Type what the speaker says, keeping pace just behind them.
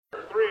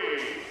2,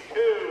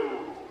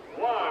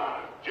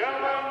 1.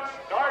 Gentlemen,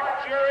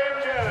 start your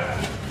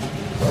engines.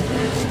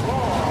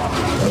 4,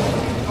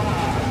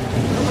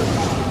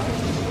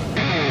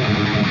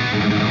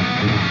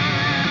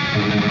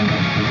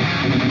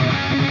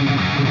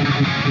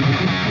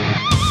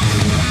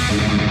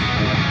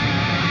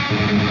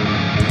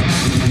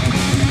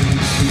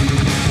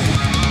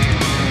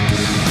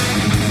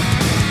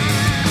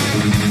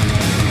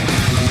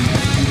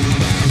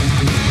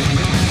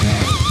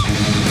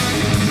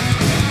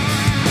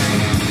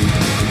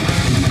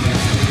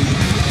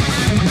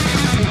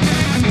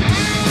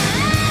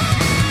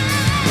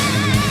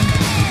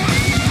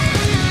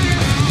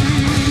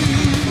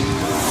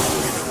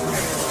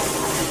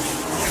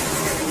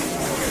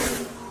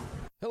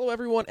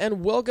 everyone,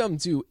 and welcome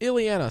to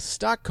Illiana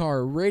Stock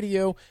Car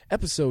Radio,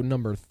 episode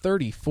number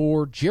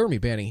 34. Jeremy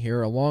Banning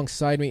here,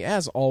 alongside me,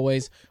 as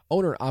always,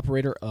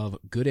 owner-operator of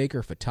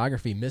Goodacre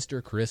Photography,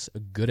 Mr. Chris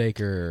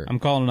Goodacre. I'm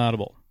calling an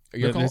audible.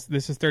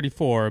 This is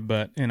 34,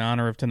 but in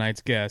honor of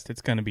tonight's guest,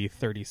 it's going to be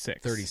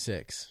 36.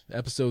 36.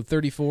 Episode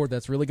 34,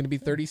 that's really going to be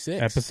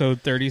 36.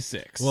 Episode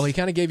 36. Well, he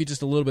kind of gave you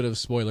just a little bit of a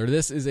spoiler.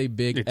 This is a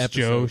big it's episode.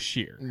 Joe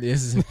Shear.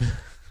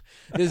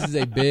 This is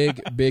a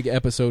big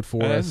episode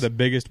for us. That's the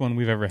biggest one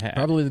we've ever had.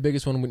 Probably the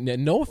biggest one.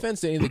 No offense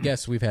to any of the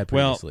guests we've had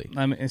previously.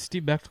 Well, I mean,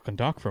 Steve Bechtel can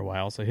talk for a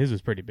while, so his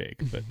was pretty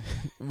big. But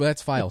well,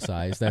 that's file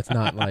size. That's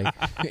not like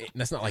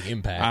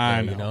impact.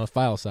 I know. You know,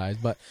 file size.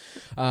 But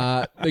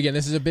again,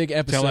 this is a big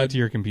episode. Tell that to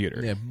your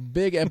computer. Yeah,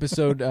 big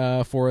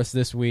episode for us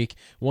this week.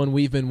 One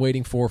we've been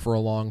waiting for a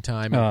long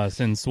time.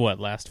 Since what,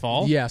 last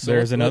fall? Yeah. So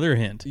there's another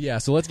hint. Yeah.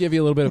 So let's give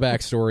you a little bit of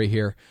backstory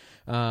here.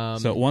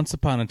 So once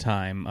upon a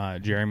time,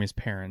 Jeremy's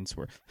parents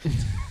were.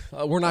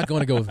 We're not going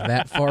to go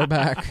that far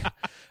back.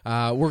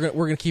 We're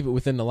gonna keep it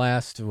within the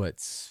last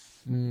 6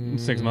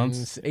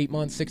 months, 8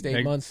 months, 6 to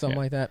 8 months, something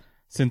like that.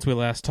 Since we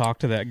last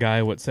talked to that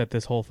guy, what set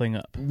this whole thing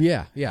up?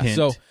 Yeah. Hint.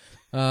 So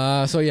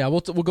yeah, we'll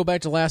go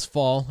back to last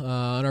fall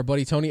and our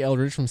buddy Tony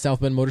Eldridge from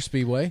South Bend Motor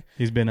Speedway.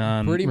 He's been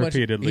on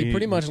repeatedly. He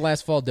pretty much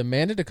last fall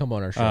demanded to come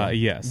on our show.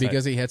 Yes,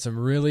 because he had some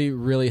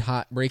really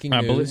hot breaking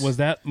news. Believe, was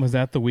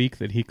that the week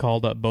that he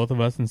called up both of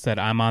us and said,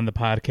 "I'm on the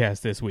podcast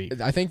this week"?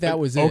 I think that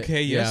was it.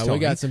 Okay, yes, yeah, Tony. We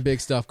got some big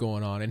stuff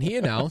going on, and he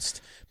announced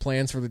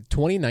plans for the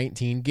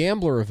 2019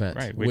 Gambler event,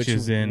 right? Which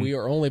is we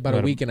are only about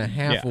a week and a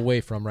half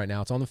away from right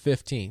now. It's on the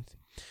 15th.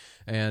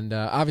 And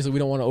obviously, we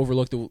don't want to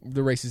overlook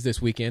the races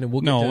this weekend, and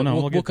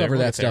we'll cover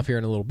that stuff here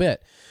in a little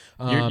bit.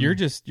 You're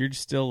just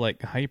still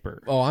like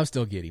hyper. Oh, I'm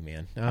still giddy,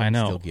 man. I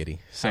know. Still giddy.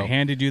 So, I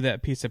handed you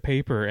that piece of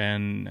paper,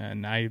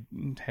 and I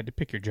had to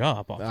pick your jaw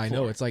up off the I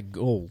floor. know, it's like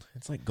gold.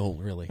 It's like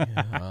gold, really.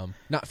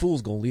 Not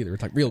fool's gold either.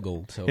 It's like real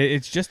gold. So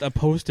it's just a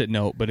Post-it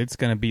note, but it's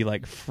going to be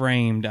like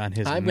framed on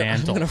his mantle.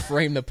 I'm going to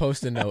frame the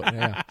Post-it note.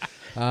 Yeah.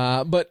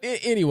 But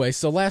anyway,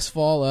 so last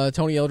fall,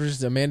 Tony Eldridge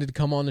demanded to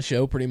come on the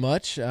show. Pretty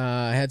much,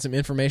 had some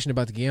information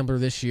about the Gambler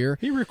this year.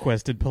 He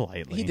requested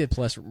politely. He did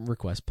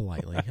request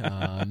politely,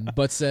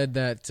 but said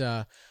that.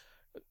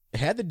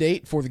 Had the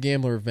date for the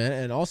Gambler event,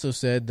 and also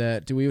said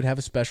that we would have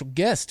a special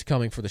guest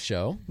coming for the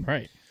show.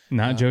 Right,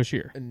 not Joe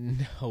Shear.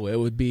 No, it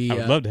would be. I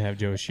would love to have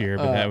Joe Shear,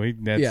 but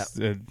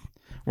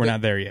we're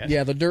not there yet.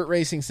 Yeah, the dirt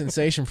racing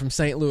sensation from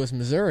St. Louis,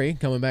 Missouri,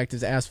 coming back to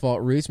his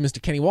asphalt roots,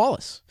 Mr. Kenny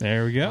Wallace.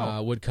 There we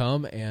go. Would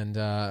come and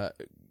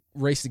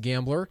race the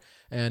Gambler,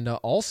 and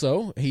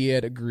also he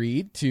had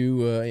agreed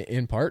to,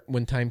 in part,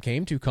 when time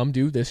came, to come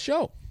do this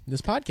show. This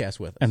podcast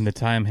with us. And the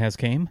time has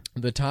came?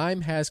 The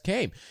time has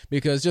came,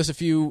 because just a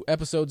few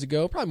episodes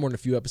ago, probably more than a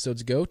few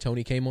episodes ago,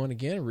 Tony came on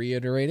again and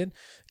reiterated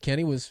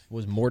Kenny was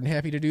more than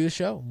happy to do the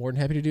show.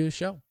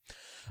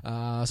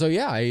 So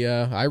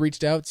yeah, I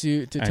reached out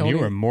to Tony. And you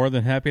were more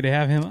than happy to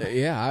have him on.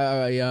 Yeah,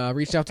 I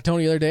reached out to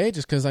Tony the other day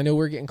just because I knew we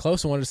were getting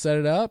close and wanted to set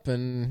it up,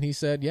 and he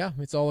said, yeah,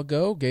 it's all a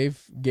go.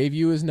 Gave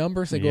you his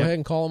number, said go ahead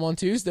and call him on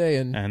Tuesday.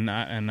 And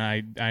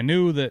I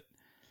knew that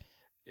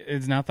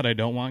it's not that I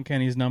don't want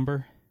Kenny's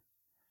number,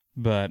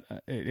 but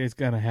it's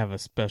got to have a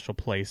special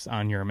place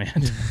on your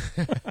man.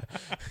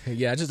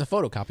 Yeah, just a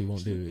photocopy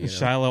won't do. You know?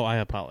 Shiloh, I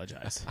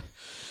apologize.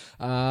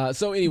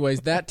 So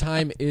anyways, that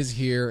time is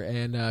here,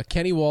 and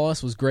Kenny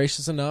Wallace was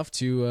gracious enough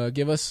to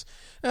give us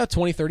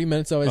 20, 30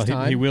 minutes of his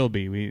time. He will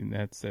be.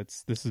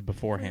 This is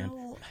beforehand.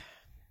 Well,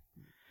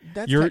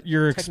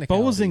 you're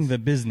exposing the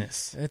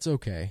business. It's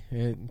okay.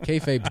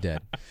 Kayfabe's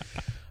dead.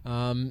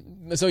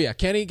 So yeah,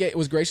 Kenny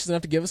was gracious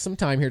enough to give us some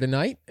time here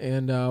tonight,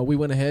 and we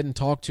went ahead and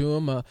talked to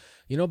him,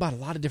 about a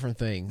lot of different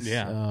things.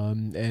 Yeah.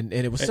 And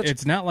it was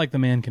it's not like the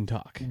man can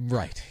talk.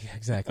 Right. Yeah,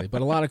 exactly.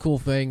 But a lot of cool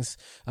things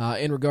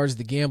in regards to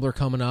the Gambler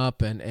coming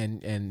up, and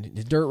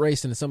the dirt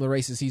racing and some of the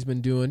races he's been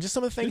doing, just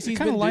some of the things he's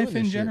been doing life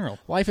in this year. general.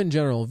 Life in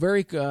general.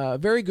 Very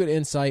good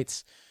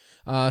insights.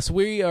 So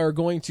we are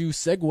going to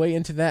segue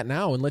into that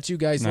now and let you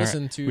guys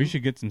listen to. We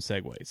should get some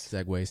segues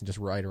And just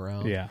ride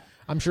around. Yeah.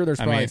 I'm sure there's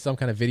probably some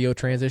kind of video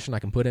transition I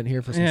can put in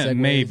here for some segues.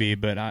 Maybe,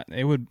 but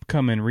it would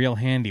come in real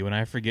handy when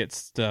I forget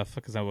stuff,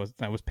 because I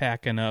was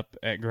packing up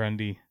at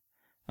Grundy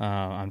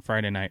on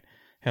Friday night,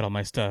 had all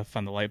my stuff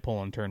on the light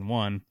pole in turn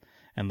 1,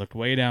 and looked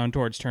way down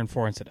towards turn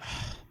 4 and said,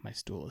 my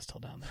stool is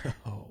still down there.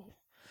 Oh.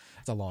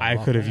 That's a long I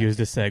walk could have back. used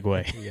a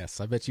Segway. Yes,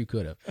 I bet you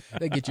could have.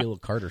 They get you a little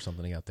cart or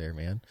something out there,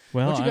 man.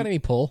 Well, Don't you got any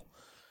pull?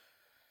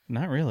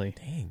 Not really.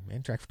 Dang,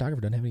 man, track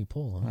photographer doesn't have any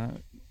pull. Huh?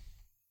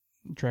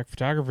 Track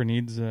photographer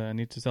needs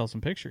to sell some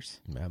pictures.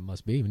 That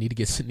must be. We need to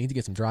get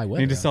some dry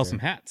weather. Need to out sell there. some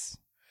hats.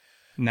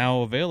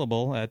 Now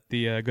available at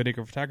the Good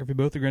Acre Photography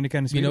booth at Grundy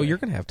County Speedway. You know, you're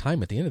going to have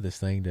time at the end of this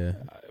thing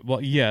to...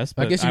 well, yes,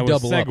 but I guess you was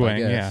double up, I segueing,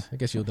 guess. yeah. I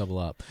guess you'll double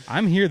up.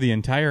 I'm here the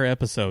entire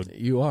episode.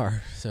 You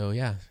are. So,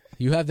 yeah.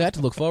 You have that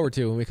to look forward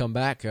to when we come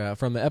back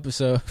from the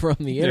episode, from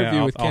the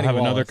interview with Kenny I'll have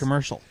Wallace. another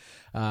commercial.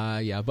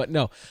 Yeah, but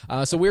no.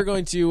 So we're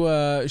going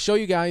to show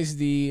you guys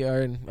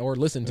or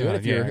listen to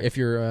it if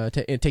you're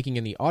taking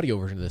in the audio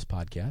version of this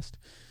podcast.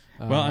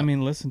 Well, I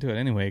mean, listen to it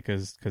anyway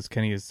because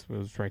Kenny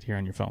was right here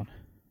on your phone.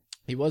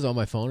 He was on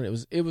my phone. It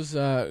was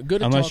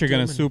good. Unless you're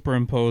going to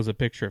superimpose a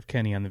picture of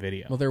Kenny on the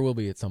video. Well, there will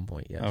be at some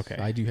point. Yes. Okay.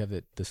 I do have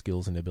the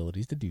skills and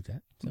abilities to do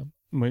that. So.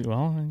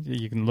 Well,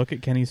 you can look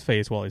at Kenny's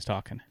face while he's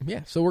talking.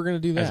 Yeah. So we're going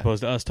to do that as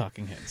opposed to us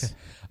talking heads.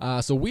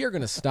 So we are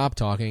going to stop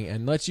talking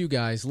and let you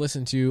guys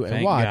listen to and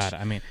Thank watch. God.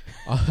 I mean,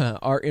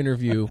 our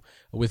interview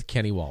with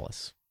Kenny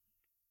Wallace.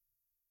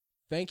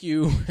 Thank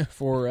you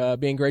for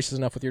being gracious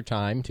enough with your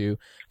time to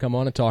come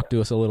on and talk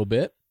to us a little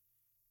bit.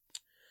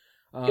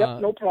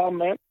 Yep, no problem,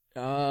 man.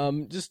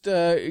 Just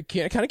kind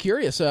of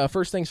curious.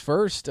 First things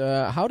first,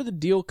 how did the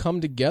deal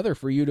come together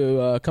for you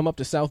to come up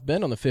to South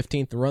Bend on the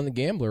 15th to run the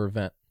Gambler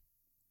event?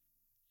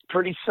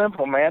 Pretty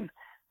simple, man.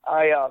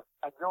 I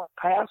drove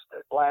past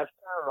it last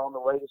year on the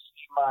way to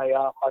see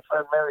my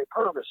friend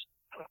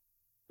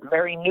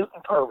Mary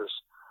Newton Purvis,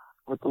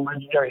 with the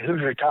legendary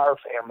Hoosier Tire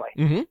family.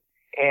 Mm-hmm.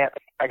 And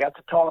I got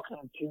to talking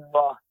to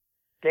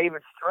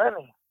David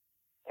Strenny,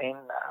 and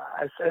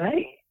I said,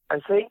 hey,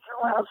 you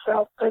know how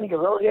South Bend? He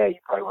goes, oh, yeah, you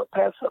probably went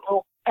past that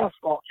little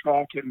asphalt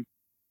track. And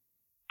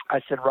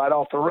I said, right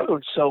off the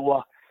road.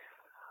 So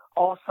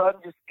all of a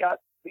sudden, just got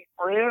be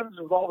friends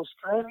with all the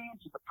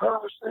Strennys and the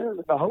Purvises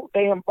and the whole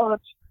damn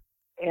bunch.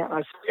 And I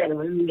said, we got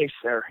a new race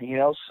there, you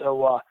know.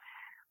 So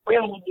we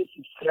had a little bit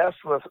of success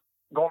with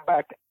going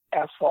back to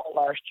asphalt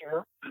last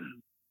year.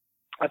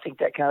 I think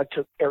that kind of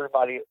took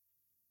everybody,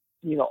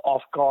 you know,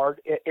 off guard,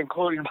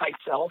 including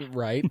myself.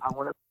 Right.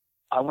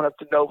 I went up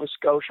to Nova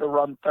Scotia,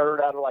 run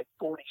third out of like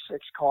 46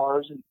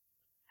 cars, and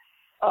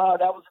that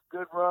was a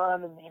good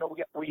run. And you know,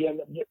 we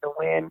ended up getting the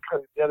win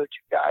because the other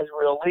two guys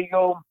were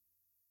illegal.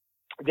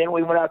 Then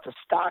we went out to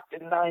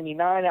Stockton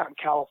 '99 out in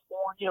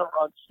California,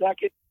 run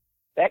second.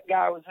 That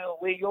guy was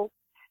illegal.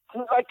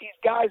 Seems like these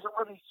guys are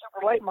running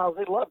super late miles.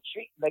 They love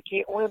cheating. They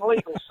can't win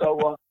legal,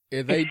 so.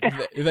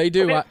 They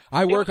do.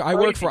 I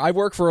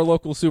work for a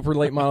local super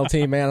late model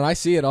team, man, and I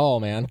see it all,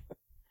 man.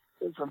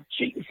 Some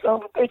cheating son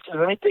of a bitches.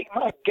 And I think,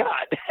 my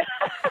God.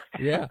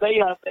 Yeah. They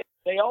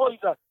always.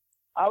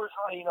 I was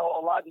running, you know,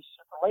 a lot of these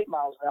super late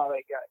models now.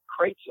 They got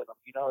crates in them,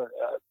 you know.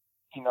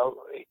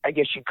 I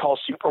guess you'd call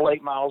super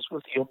late models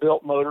with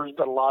built motors,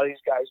 but a lot of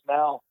these guys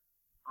now,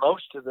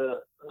 most of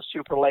the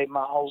super late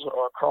models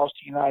or across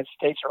the United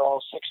States are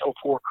all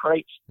 604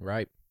 crates.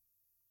 Right.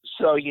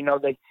 So you know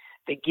they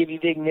give you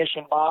the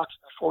ignition box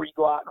before you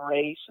go out and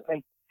race,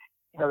 and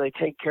they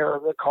take care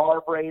of the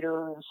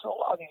carburetor. And so a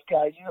lot of these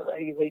guys, you know,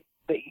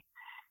 they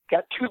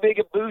got too big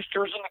of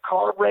boosters in the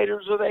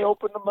carburetors, or they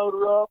open the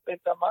motor up. And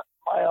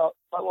my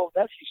little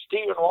nephew,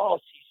 Stephen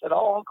Wallace, he said,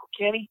 oh, Uncle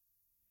Kenny,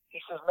 he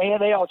says, man,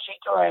 they all cheat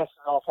their asses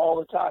off all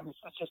the time. He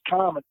says, it's just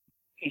common.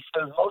 He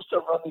says, most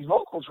of them run these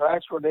local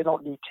tracks where they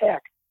don't do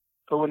tech.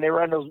 But when they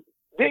run those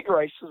big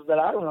races that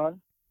I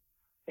run,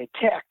 they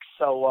tech.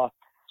 So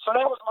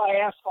that was my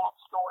asphalt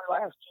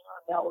story last year,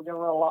 and now we're going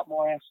to run a lot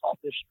more asphalt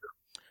this year.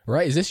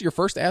 Right. Is this your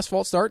first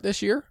asphalt start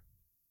this year?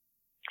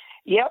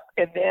 Yep.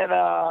 And then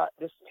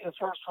this is the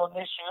first one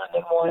this year, and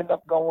then we'll end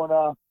up going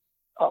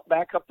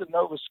back up to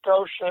Nova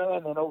Scotia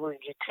and then over to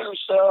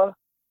Yakuza.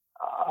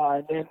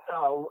 And then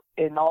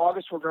in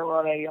August, we're going to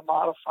run a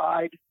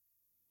modified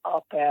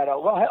up at,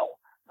 I'm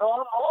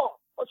wrong.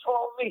 What's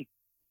wrong with me?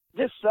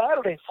 This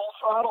Saturday, Full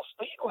Throttle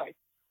Speedway.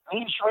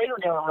 Me and Schrader are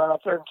going to run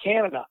up there in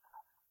Canada.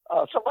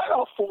 So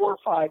about 4 or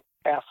 5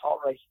 asphalt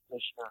races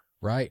this year.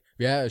 Right.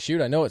 Yeah,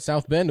 shoot, I know at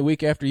South Bend, the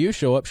week after you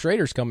show up,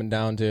 Schrader's coming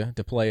down to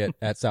play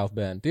at South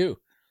Bend, too.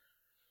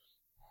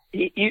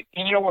 You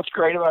know what's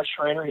great about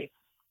Schrader?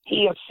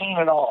 He has seen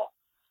it all.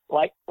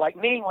 Like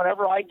me,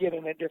 whenever I get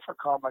in a different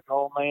car, I'm like,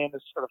 oh, man,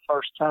 this is for the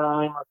first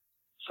time or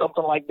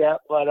something like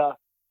that. But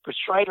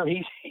Schrader,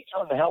 he's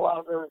run the hell out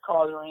of every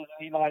car there is in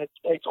the United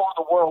States or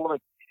the world. I mean,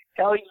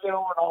 hell, he's been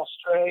over in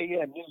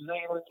Australia and New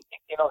Zealand,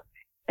 you know.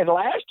 And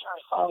last year,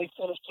 he finally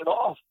finished it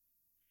off.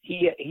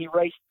 He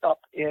raced up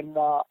in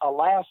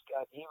Alaska,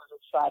 and he was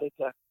excited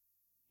to,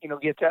 you know,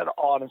 get that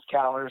on his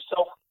calendar.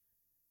 So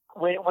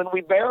when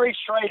we bury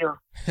Schrader,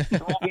 it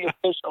will be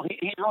official.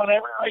 He's run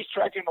every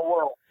racetrack in the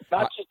world,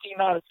 not just the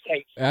United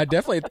States.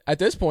 Definitely, at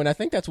this point, I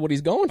think that's what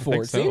he's going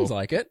for. It seems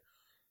like it.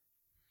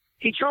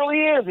 He truly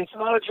is. It's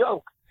not a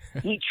joke.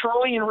 He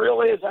truly and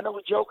real is. I know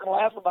we joke and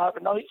laugh about it,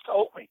 but no, he's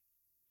told me.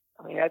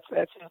 I mean, that's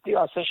his deal.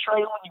 I said,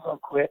 Schrader, when you going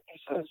to quit? He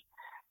says,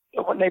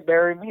 when they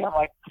bury me, I'm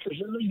like,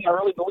 I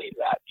really believe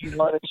that. You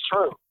know, it's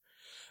true.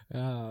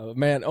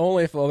 Man,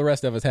 only if all the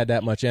rest of us had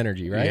that much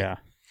energy, right? Yeah.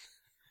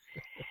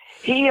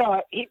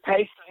 He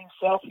paced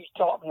himself. He's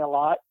taught me a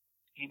lot.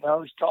 He's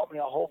taught me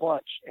a whole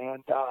bunch,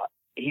 and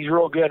he's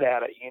real good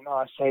at it.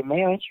 I say,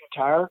 man, ain't you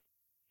tired?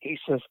 He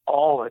says,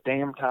 all the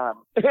damn time.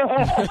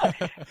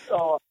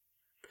 So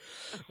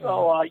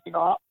I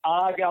got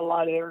a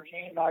lot of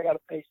energy, and I got to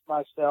pace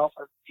myself.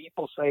 And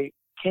people say,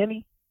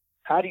 Kenny,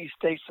 how do you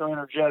stay so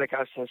energetic?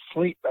 I said,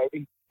 sleep,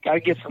 baby. Got to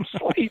get some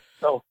sleep.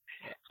 So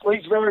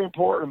sleep's very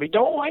important to me.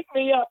 Don't wake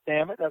me up,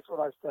 damn it. That's what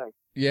I say.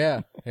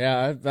 Yeah.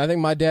 I think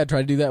my dad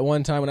tried to do that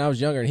one time when I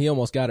was younger, and he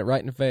almost got it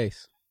right in the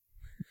face.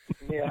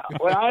 Yeah.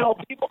 Well, I know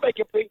people make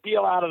a big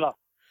deal out of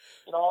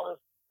all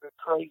the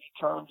crazy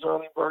terms,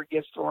 early bird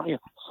gets to them.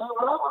 So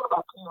what I learned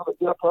about people that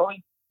get up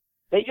early,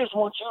 they just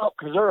want you up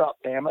because they're up,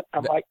 damn it.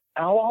 I'm like,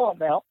 hold on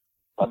now.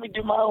 Let me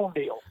do my own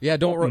deal. Yeah,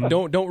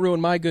 don't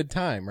ruin my good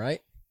time,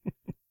 right?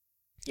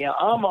 Yeah,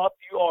 I'm up.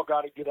 You all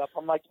got to get up.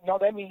 I'm like, no,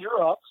 that means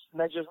you're up, and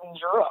that just means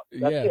you're up.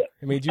 That's it.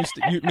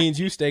 It means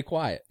you stay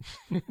quiet.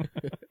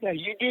 Yeah,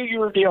 you do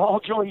your deal. I'll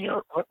join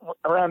you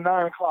around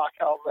 9 o'clock.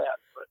 How's that?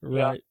 But,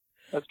 right. Yeah,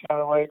 that's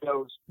kind of the way it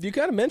goes. You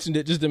kind of mentioned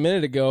it just a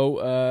minute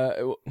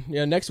ago.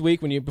 Next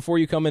week before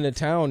you come into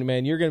town,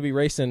 man, you're going to be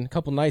racing a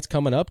couple nights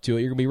coming up to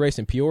it. You're going to be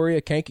racing Peoria,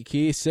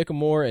 Kankakee,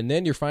 Sycamore, and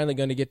then you're finally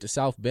going to get to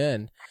South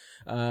Bend.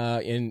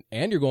 And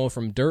you're going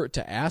from dirt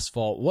to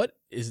asphalt. What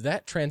is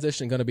that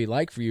transition going to be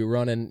like for you,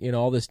 running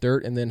all this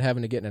dirt and then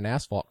having to get in an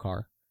asphalt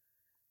car?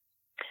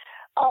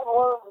 I've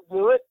learned to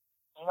do it.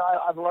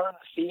 I've learned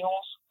the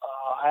feels.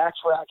 I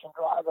can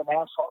drive an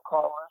asphalt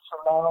car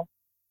from now.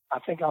 I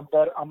think I'm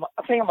better.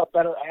 I think I'm a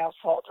better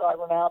asphalt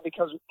driver now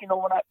because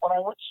when I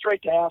went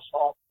straight to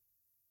asphalt,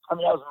 that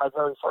was my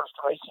very first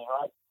racing.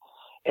 Right,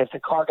 if the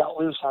car got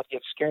loose, I'd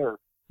get scared.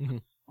 Mm-hmm.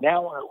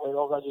 Now when it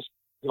wheels, I just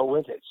go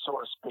with it, so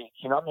to speak.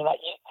 And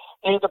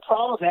the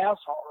problem with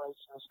asphalt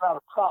racing, it's not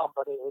a problem,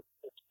 but it's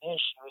an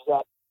issue is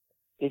that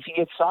if you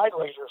get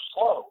sideways, you're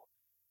slow.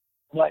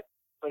 But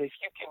if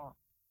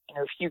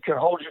you can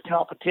hold your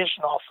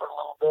competition off for a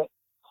little bit,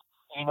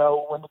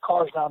 when the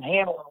car's not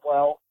handling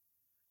well,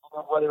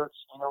 whether it's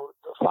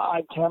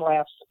 5-10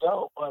 laps to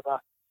go. But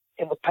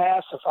in the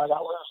past, if I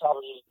got loose, I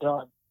was just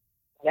done.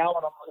 Now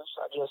when I'm loose,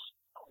 I just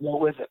go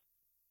with it.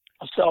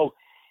 So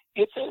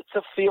it's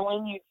a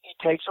feeling it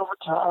takes over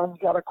time. You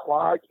got to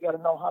acquire it. You got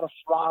to know how to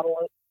throttle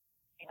it.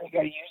 You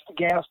got to use the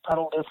gas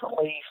pedal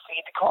differently.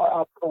 Feed the car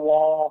out to the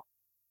wall.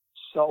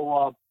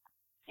 So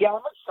yeah,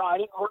 I'm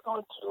excited. We're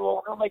going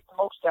to make the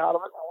most out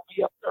of it. We'll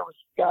be up there with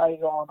you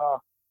guys on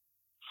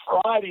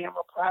Friday. I'm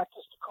going to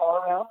practice the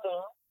car around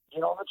noon.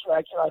 On the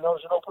track. I know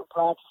there's an open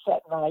practice at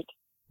night,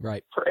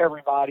 right, for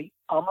everybody.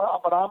 I'm going to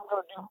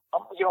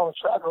get on the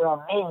track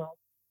around noon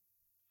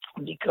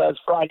because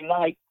Friday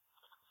night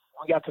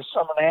we got the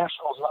Summer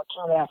Nationals about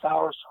 2.5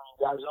 hours from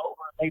you guys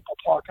over in Maple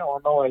Park,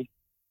 Illinois,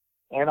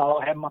 and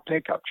I'll have my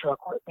pickup truck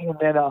with me. And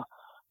then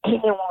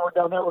when we're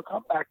down there, we'll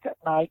come back that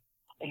night,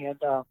 and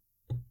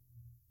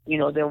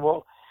then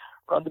we'll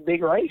run the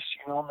big race.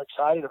 I'm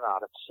excited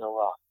about it.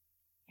 So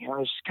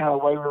it's kind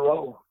of the way we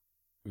roll.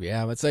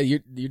 Yeah, let's say you're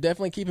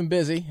definitely keeping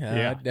busy.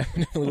 Yeah. I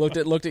definitely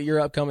looked at your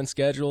upcoming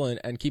schedule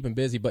and keeping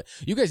busy. But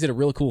you guys did a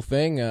really cool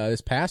thing this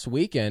past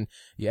weekend.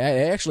 Yeah,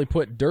 they actually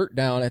put dirt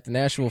down at the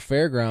Nashville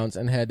Fairgrounds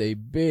and had a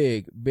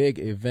big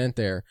event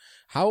there.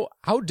 How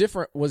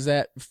different was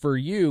that for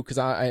you? Because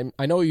I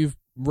know you've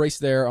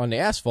raced there on the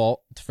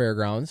asphalt at the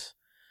fairgrounds,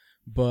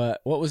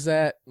 but what was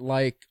that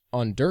like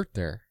on dirt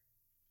there?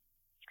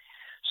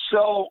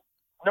 So,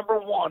 number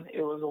one,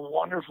 it was a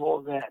wonderful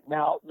event.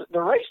 Now,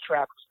 the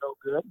racetrack was no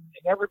good,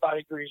 and everybody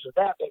agrees with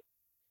that. But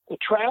the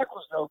track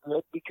was no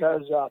good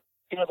because,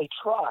 they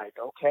tried,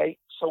 okay?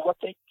 So what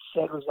they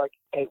said was like,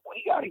 hey,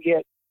 we got to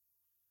get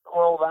the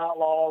World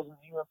Outlaws and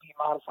the UMP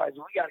Modifieds,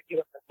 we got to get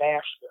them to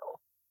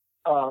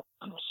Nashville.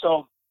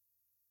 So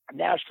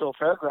Nashville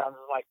Fairgrounds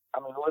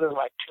is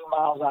literally 2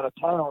 miles out of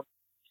town.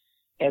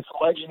 And it's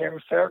a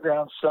legendary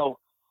fairground. So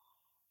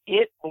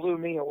it blew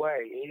me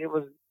away. It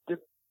was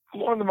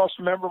one of the most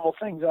memorable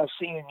things I've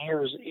seen in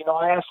years.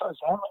 I asked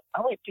myself,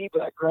 how many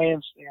people at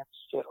grandstand?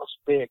 It was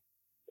big.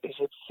 They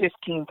said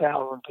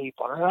 15,000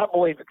 people. And I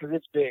believe it because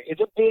it's big.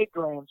 It's a big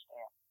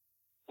grandstand.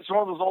 It's one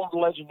of those old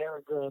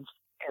legendary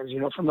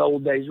grandstands, from the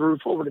old days,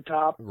 roof over the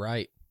top.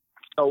 Right.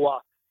 So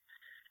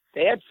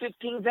they had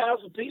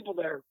 15,000 people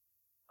there.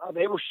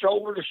 They were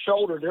shoulder to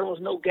shoulder. There was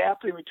no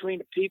gap in between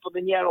the people.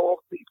 Then you had all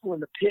the people in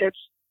the pits.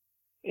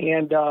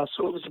 And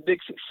so it was a big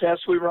success.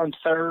 We run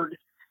third.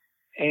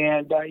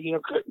 And,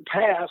 couldn't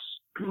pass,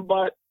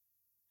 but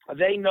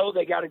they know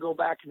they got to go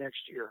back next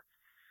year.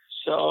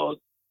 So,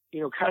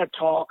 kind of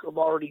talk of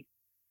already,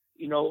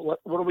 what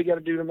do we got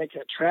to do to make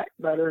that track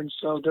better? And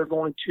so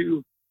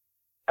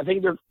I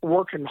think they're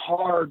working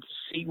hard to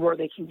see where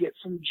they can get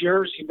some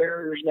jersey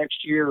barriers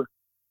next year,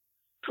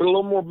 put a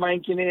little more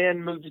banking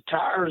in, move the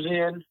tires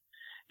in.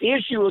 The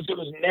issue was it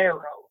was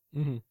narrow,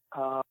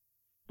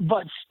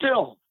 but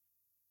still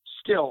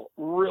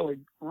really,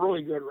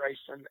 really good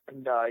racing.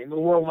 And in the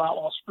World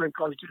Outlaw Sprint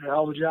Cars did a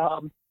hell of a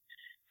job.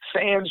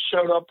 Fans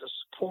showed up to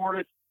support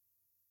it.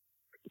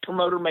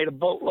 promoter made a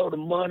boatload of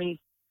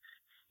money.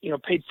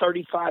 Paid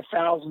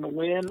 $35,000 to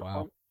win.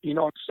 Wow.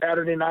 On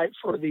Saturday night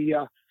for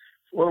the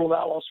World of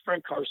Outlaw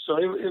Sprint Cars. So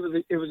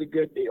it was a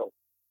good deal.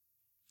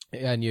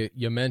 Yeah, and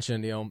you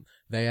mentioned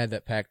they had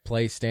that packed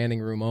place,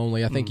 standing room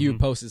only. I think you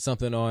posted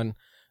something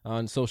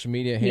on social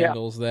media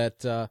handles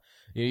that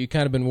you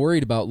kind of been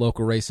worried about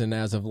local racing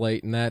as of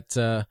late, and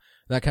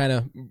that kind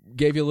of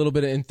gave you a little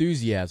bit of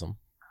enthusiasm.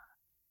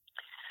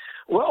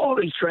 Well, all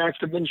these tracks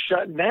have been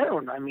shut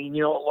down. I mean,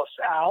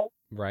 LaSalle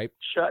right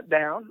shut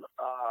down.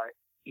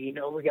 We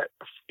got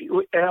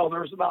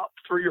there's about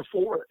 3 or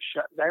 4 that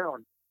shut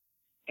down,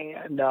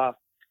 and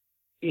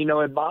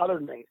it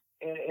bothered me.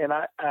 And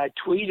I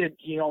tweeted,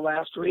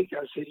 last week.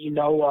 I said,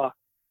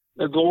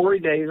 the glory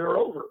days are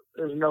over.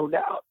 There's no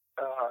doubt.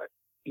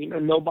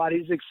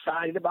 Nobody's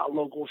excited about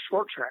local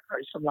short track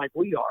racing like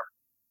we are.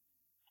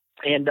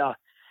 And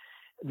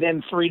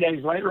then 3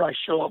 days later, I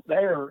show up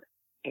there,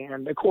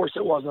 and of course,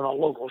 it wasn't a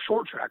local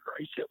short track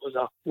race. It was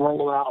a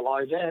World of Outlaw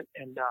event,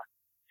 and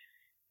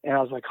I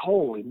was like,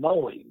 holy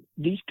moly,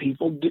 these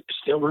people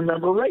still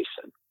remember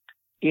racing.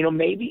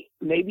 Maybe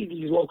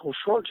these local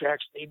short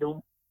tracks need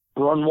to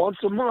run once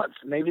a month.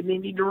 Maybe they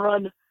need to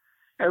run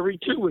every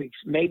 2 weeks.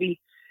 Maybe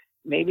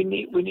we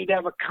need to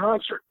have a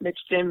concert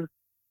mixed in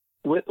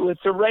with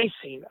the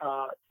racing.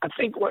 I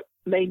think what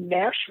made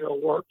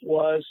Nashville work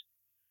was,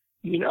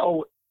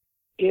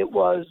 it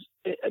was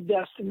a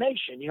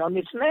destination.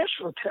 It's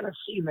Nashville,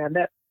 Tennessee, man.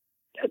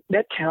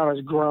 That town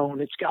has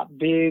grown. It's got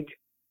big,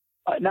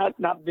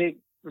 not big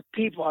with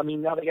people. I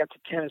mean, now they got the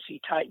Tennessee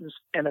Titans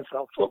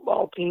NFL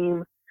football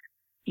team.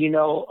 They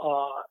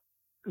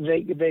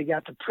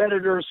got the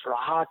Predators for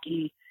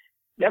hockey.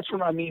 That's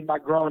what I mean by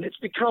growing. It's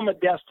become a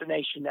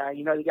destination now.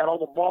 They got all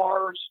the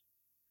bars.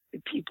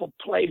 People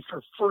play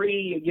for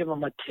free. You give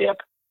them a tip.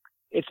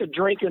 It's a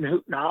drinking,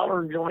 hoot and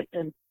holler joint.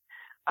 And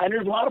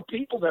there's a lot of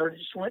people there that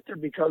just went there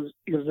because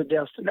it was a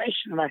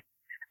destination. And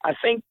I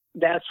think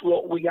that's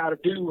what we got to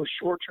do with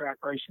short track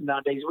racing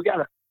nowadays. We got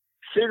to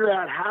figure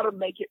out how to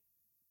make it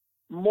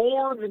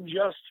more than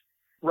just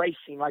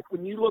racing. Like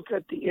when you look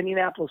at the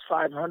Indianapolis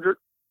 500,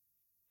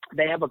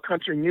 they have a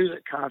country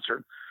music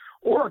concert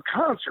or a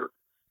concert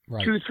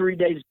right. 2-3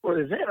 days before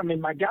the event. I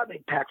mean, my God,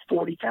 they packed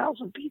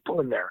 40,000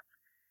 people in there.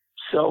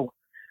 So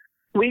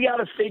we got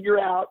to figure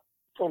out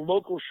for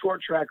local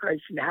short track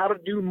racing how to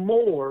do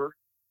more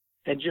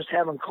than just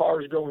having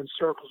cars go in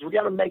circles. We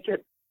got to make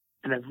it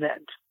an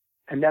event,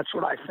 and that's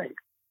what I think.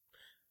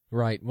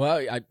 Right. Well,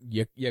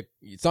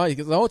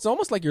 it's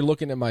almost like you're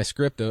looking at my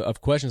script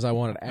of questions I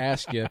wanted to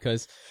ask you,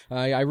 because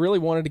I really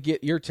wanted to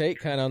get your take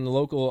kind of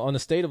on the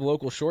state of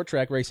local short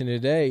track racing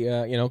today.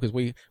 Because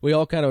we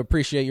all kind of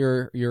appreciate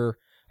your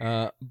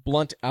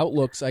blunt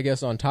outlooks, I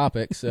guess, on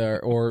topics,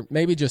 or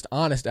maybe just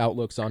honest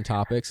outlooks on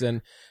topics.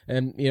 And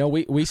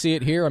we see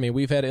it here. I mean,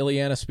 we've had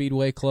Illiana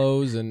Speedway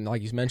close, and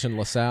like you mentioned,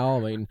 LaSalle.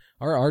 I mean,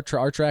 our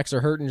tracks are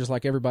hurting just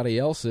like everybody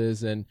else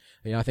is. And,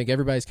 I think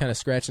everybody's kind of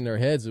scratching their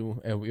heads.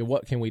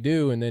 What can we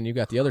do? And then you've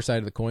got the other side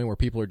of the coin where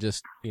people are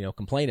just,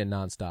 complaining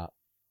nonstop.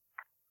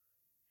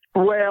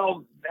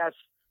 Well,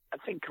 I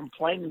think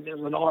complaining is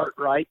an art,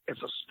 right?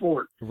 It's a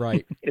sport.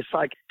 Right. It's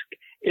like,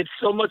 it's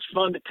so much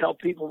fun to tell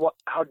people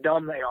how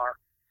dumb they are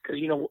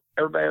because,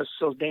 everybody is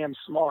so damn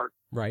smart.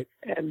 Right.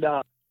 And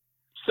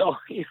so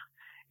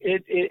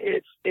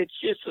it's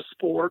just a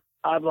sport.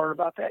 I learned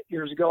about that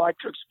years ago. I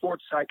took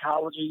sports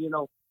psychology,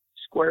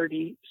 Square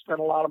D spent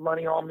a lot of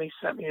money on me,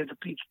 sent me to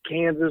Topeka,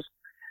 Kansas.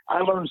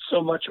 I learned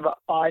so much about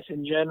life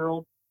in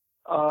general.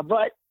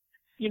 But,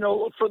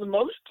 for the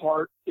most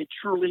part, it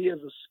truly is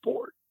a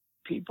sport.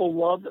 People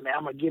love them.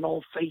 I'm going to get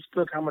on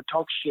Facebook. I'm going to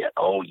talk shit.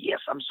 Oh, yes,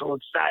 I'm so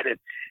excited.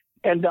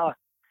 And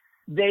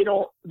they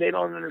don't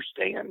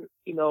understand,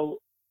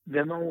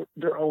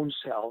 their own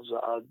selves.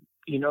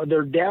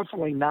 They're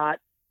definitely not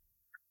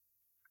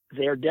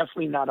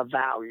a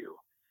value.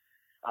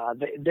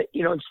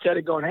 Instead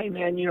of going, hey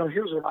man,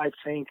 here's what I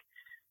think,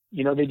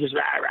 they just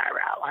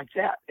rah like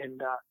that.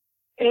 And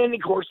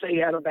of course they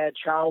had a bad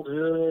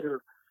childhood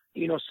or,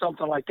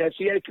 something like that.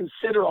 So you got to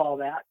consider all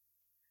that.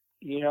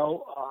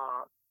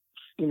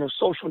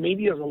 Social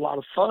media is a lot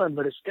of fun,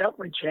 but it's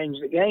definitely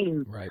changed the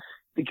game. Right.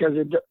 Because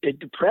it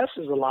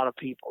depresses a lot of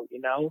people,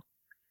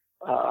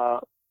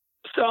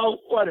 So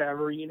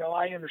whatever,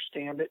 I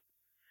understand it.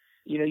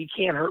 You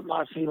can't hurt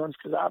my feelings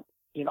because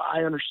I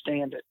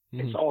understand it.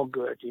 Mm-hmm. It's all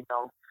good,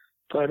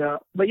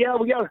 But yeah,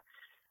 we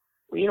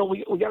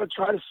gotta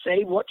try to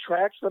save what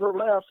tracks that are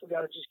left. We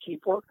gotta just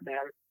keep working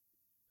at it.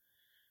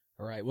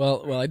 All right.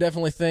 Well, I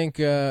definitely think,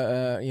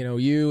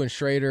 you and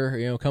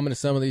Schrader, coming to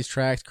some of these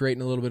tracks,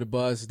 creating a little bit of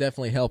buzz is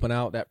definitely helping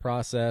out that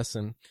process.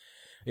 And,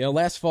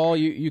 last fall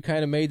you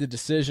kind of made the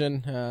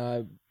decision,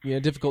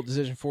 difficult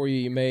decision for you.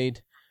 You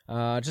made,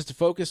 just to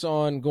focus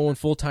on going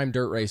full-time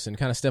dirt racing,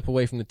 kind of step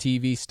away from the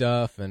TV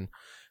stuff and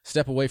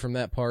step away from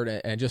that part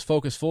and just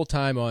focus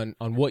full-time on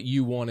what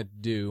you wanted to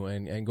do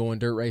and going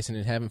dirt racing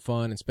and having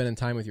fun and spending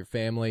time with your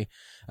family.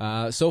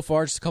 So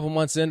far, just a couple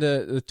months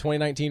into the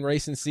 2019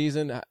 racing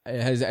season,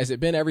 has it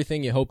been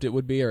everything you hoped it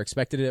would be or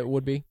expected it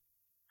would be?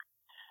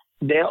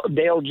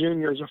 Dale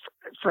Jr. is a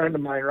friend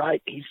of mine,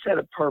 right? He said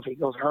it perfect.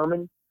 He goes,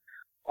 Herman,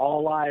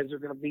 all eyes are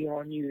going to be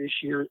on you this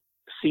year,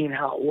 seeing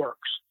how it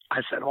works.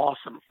 I said,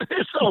 awesome.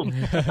 So,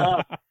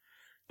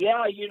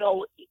 yeah, you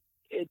know,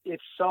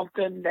 it's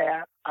something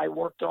that I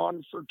worked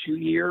on for 2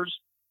 years.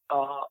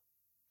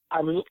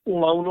 I was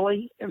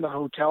lonely in the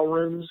hotel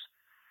rooms.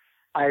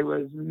 I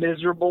was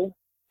miserable.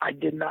 I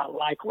did not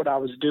like what I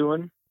was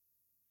doing.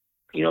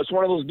 You know, it's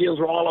one of those deals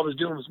where all I was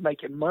doing was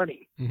making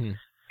money. Mm-hmm.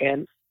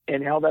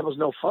 And hell, that was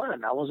no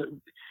fun. I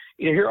wasn't,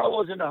 you know, here I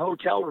was in the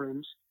hotel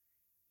rooms,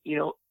 you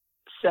know,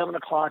 7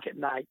 o'clock at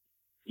night.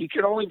 You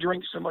could only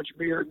drink so much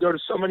beer, go to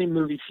so many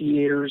movie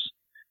theaters.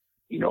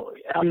 You know,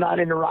 I'm not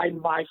into riding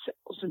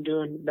bicycles and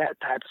doing that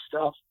type of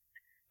stuff.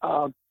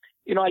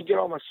 You know, I get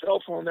on my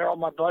cell phone there, all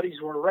my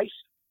buddies were racing.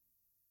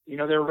 You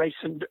know, they're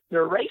racing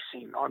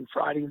on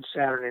Friday and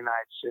Saturday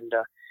nights.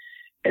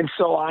 And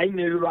so I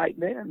knew right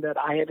then that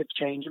I had to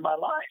change my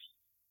life,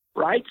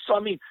 right? So, I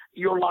mean,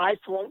 your life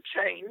won't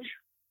change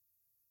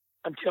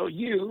until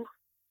you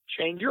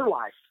change your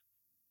life.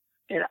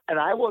 And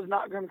I was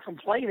not going to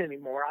complain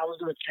anymore. I was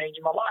going to change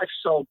my life.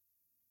 So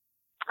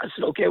I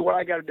said, okay, what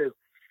I got to do?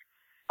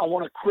 I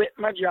want to quit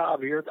my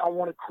job here. I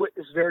want to quit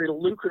this very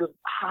lucrative,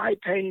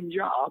 high-paying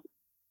job.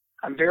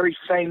 I'm very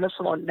famous.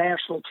 I'm on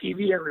national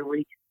TV every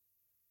week.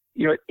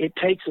 You know, it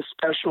takes a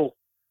special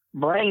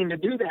brain to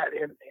do that.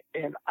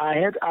 And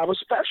I was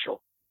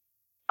special.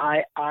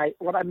 I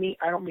don't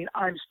mean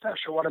I'm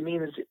special. What I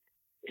mean is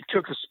it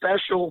took a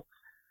special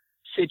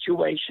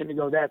situation to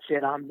go, that's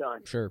it, I'm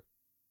done. Sure.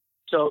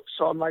 So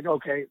I'm like,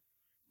 okay,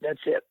 that's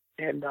it.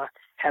 And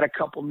had a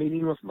couple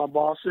meetings with my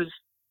bosses,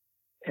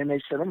 and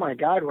they said, oh my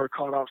God, we're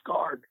caught off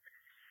guard.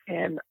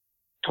 And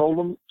told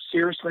them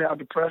seriously how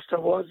depressed I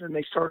was. And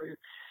they started,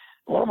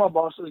 one of my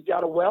bosses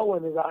got a well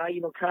in his eye,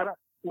 you know, kind of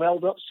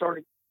welled up,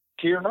 started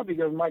tearing up. He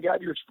goes, my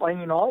God, you're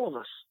explaining all of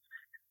us.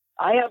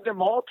 I have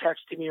them all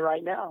texting me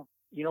right now.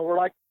 You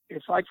know,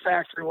 it's like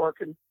factory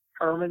working,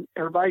 Herman.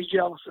 Everybody's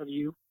jealous of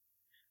you.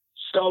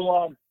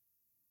 So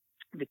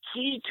the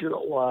key to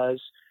it was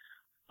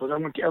I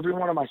went to every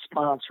one of my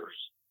sponsors,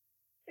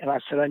 and I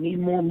said, I need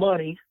more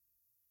money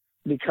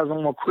because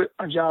I'm going to quit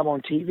my job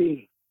on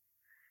TV.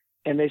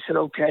 And they said,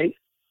 okay,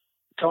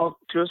 talk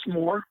to us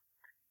more.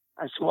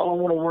 I said, well, I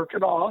want to work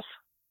it off.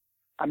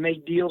 I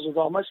made deals with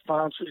all my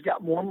sponsors,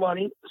 got more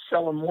money,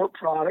 selling more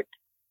product,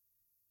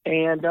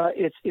 and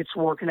it's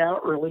working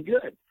out really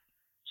good.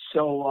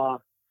 So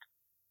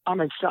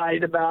I'm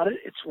excited about it.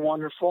 It's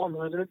wonderful. I'm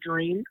living a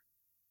dream,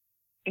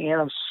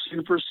 and I'm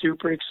super,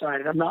 super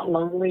excited. I'm not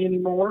lonely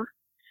anymore.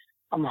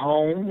 I'm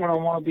home when I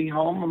want to be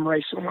home. I'm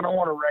racing when I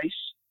want to race.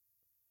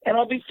 And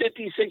I'll be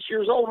 56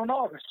 years old in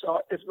August, so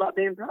it's about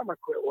damn time I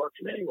quit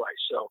working anyway.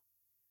 So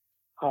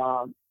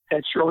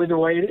that's really the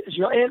way it is.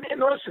 You know, and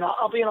listen,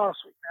 I'll be honest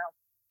with you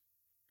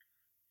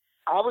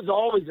now. I was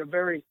always a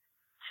very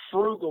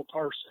frugal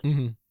person.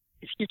 Mm-hmm.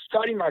 If you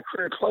study my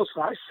career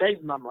closely, I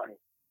saved my money.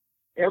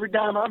 Every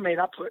dime I made,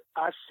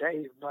 I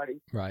saved, buddy.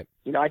 Right.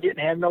 You know, I didn't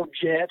have no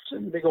jets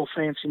and big old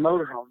fancy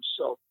motorhomes.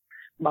 So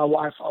my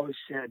wife always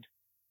said,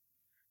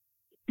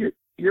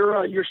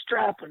 you're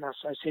strapping us.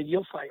 I said,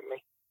 you'll fight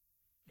me.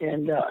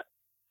 And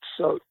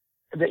so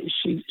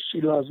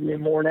she loves me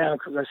more now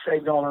because I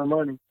saved all her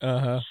money.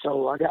 Uh-huh.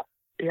 So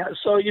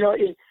so, you know,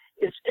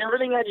 it's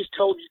everything I just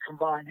told you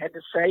combined. Had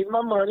to save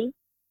my money,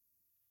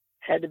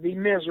 had to be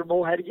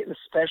miserable, had to get in a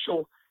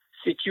special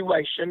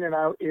situation, and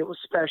it was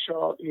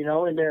special, you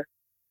know, and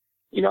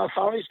you know, I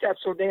finally just got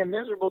so damn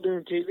miserable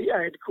doing TV,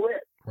 I had to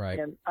quit. Right.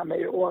 And I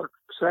made it work.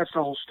 So that's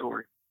the whole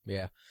story.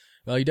 Yeah.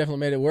 Well, you definitely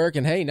made it work.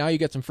 And, hey, now you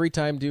get some free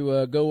time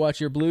to go watch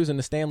your Blues in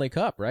the Stanley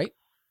Cup, right?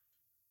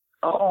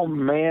 Oh,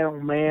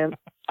 man.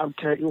 I'll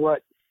tell you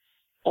what,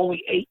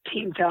 only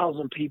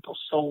 18,000 people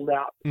sold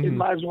out. Mm-hmm. It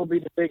might as well be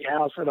the big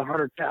house at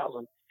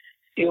 100,000.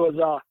 It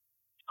was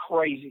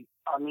crazy.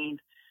 I mean,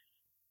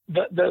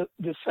 the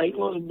St.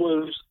 Louis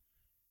Blues,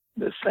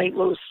 the St.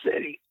 Louis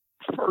City,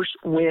 first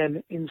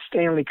win in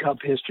Stanley Cup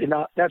history.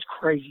 Now, that's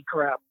crazy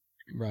crap.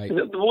 Right.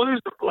 The Blues,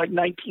 like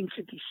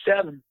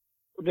 1957,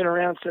 we've been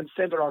around since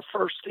then, but our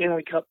first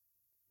Stanley Cup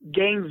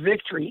game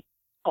victory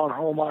on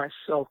home ice.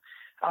 So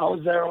I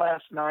was there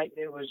last night,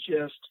 and it was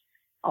just,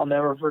 I'll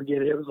never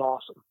forget it. It was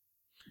awesome.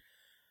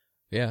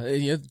 Yeah,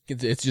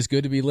 it's just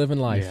good to be living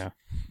life. Yeah.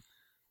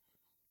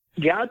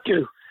 Got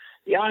to.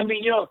 Yeah, I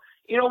mean, you know,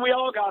 we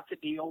all got the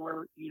deal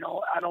where, you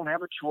know, I don't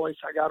have a choice.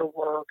 I got to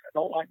work. I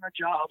don't like my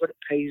job, but it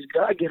pays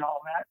good. I get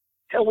all that.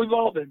 Hell, we've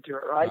all been through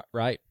it, right?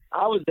 Right.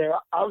 I was there.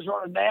 I was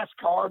running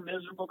NASCAR,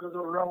 miserable because I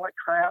was running like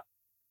crap,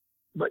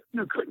 but, you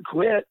know, couldn't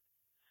quit.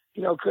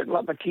 You know, couldn't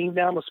let my team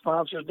down, my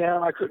sponsors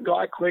down. I couldn't go.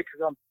 I quit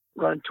because I'm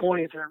running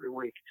 20th every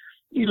week.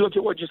 You look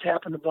at what just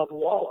happened to Bubba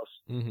Wallace.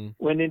 Mm-hmm.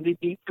 Went into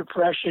deep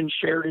depression,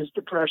 shared his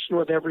depression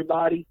with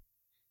everybody.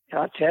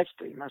 And I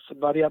texted him. I said,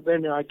 buddy, I've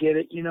been there. I get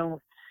it. You know,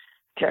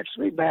 text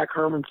me back,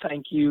 Herman,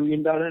 thank you,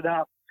 and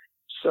da-da-da.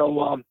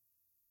 So,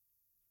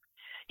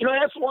 you know,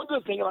 that's one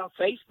good thing about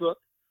Facebook.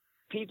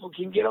 People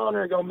can get on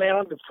there and go, man,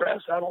 I'm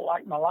depressed. I don't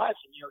like my life.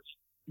 And, you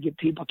know, get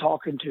people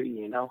talking to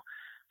you, you know.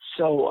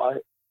 So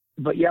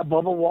but yeah,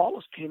 Bubba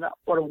Wallace came out,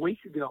 a week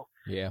ago.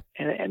 Yeah.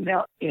 And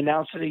now he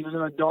announced that he was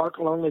in a dark,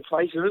 lonely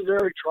place. It was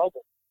very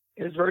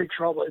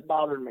trouble. It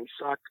bothered me.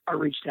 So I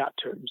reached out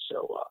to him.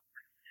 So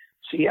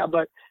yeah,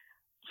 but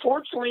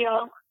fortunately,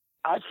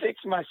 I fix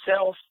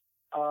myself.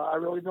 I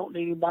really don't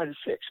need anybody to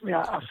fix me.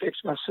 I fix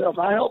myself.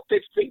 I help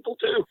fix people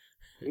too.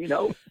 You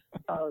know,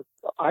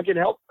 I can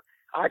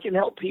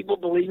help people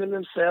believe in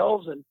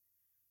themselves and,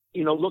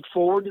 you know, look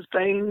forward to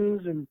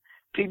things. And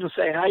people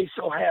say, "How are you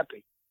so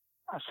happy?"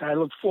 I say, "I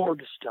look forward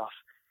to stuff."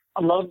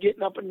 I love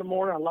getting up in the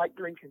morning. I like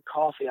drinking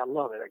coffee. I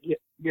love it. I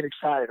get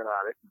excited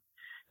about it.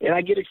 And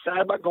I get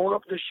excited about going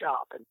up to the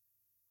shop. And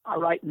I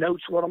write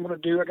notes what I'm going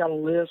to do. I got a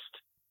list.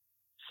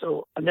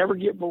 So I never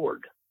get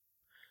bored.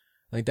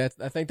 I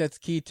think that's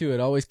key to it.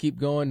 Always keep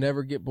going.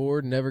 Never get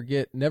bored. Never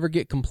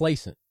get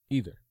complacent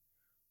either.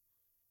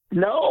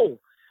 No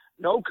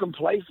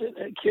complacent.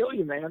 It kill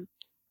you, man.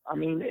 I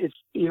mean, it's,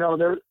 you know,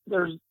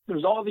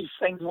 there's all these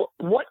things.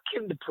 What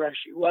can depress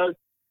you? Well,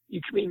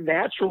 you can be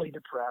naturally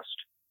depressed,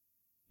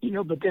 you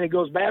know, but then it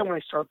goes bad when I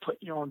start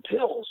putting you on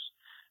pills.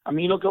 I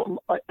mean, look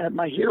at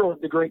my hero,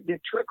 the great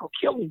Dick Trickle,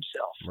 killed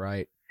himself.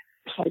 Right.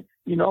 It's like,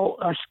 you know,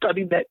 I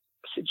studied that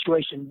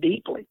situation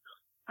deeply.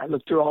 I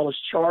looked through all his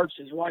charts.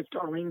 His wife,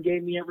 Darlene,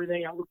 gave me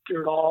everything. I looked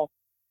through it all.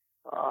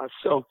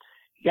 So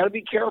you got to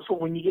be careful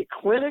when you get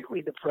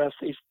clinically depressed.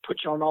 They put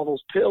you on all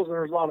those pills, and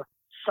there's a lot of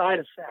side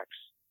effects.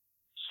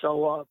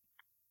 So,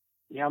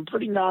 yeah, I'm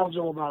pretty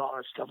knowledgeable about all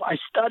that stuff. I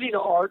study the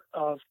art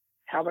of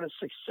having a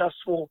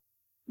successful,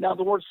 now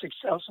the word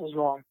successful is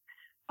wrong.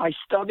 I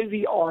study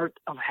the art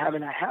of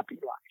having a happy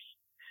life.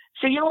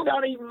 See, you don't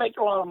got to even make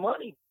a lot of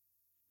money.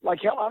 Like,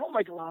 hell, I don't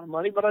make a lot of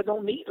money, but I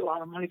don't need a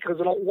lot of money because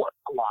I don't want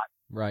a lot.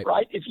 Right.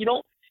 Right? If you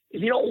don't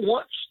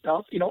want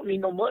stuff, you don't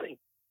need no money.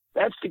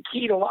 That's the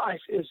key to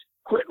life, is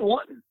quit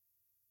wanting.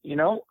 You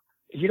know,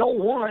 if you don't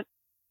want,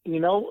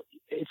 you know,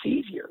 it's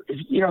easier. If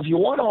you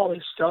want all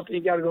this stuff, then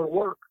you got to go to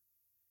work.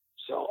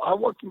 So I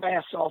worked my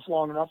ass off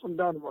long enough. I'm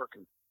done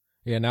working.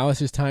 Yeah, now it's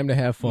just time to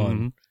have fun.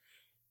 Mm-hmm.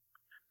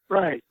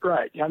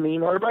 Right. I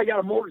mean, everybody got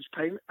a mortgage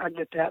payment. I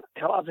get that.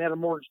 Hell, I've had a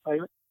mortgage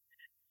payment.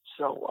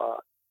 So,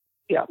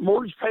 yeah,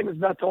 mortgage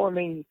payment's not the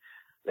only thing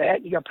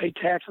that you got to pay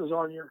taxes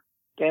on your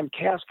damn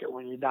casket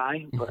when you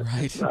die, but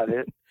right. That's about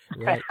it.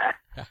 Right.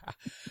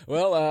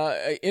 Well,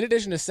 in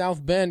addition to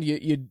South Bend,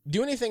 you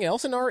do anything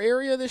else in our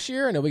area this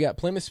year? I know we got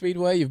Plymouth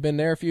Speedway. You've been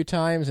there a few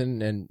times,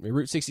 and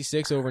Route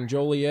 66 over in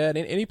Joliet.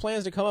 Any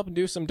plans to come up and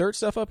do some dirt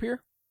stuff up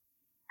here?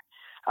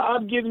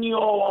 I've given you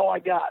all I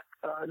got.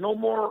 No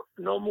more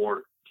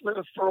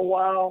Plymouth for a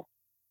while.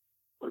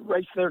 We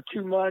raced there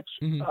too much.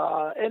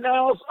 Mm-hmm. And I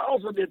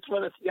also did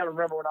Plymouth. You got to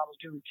remember when I was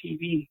doing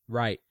TV.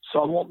 Right. So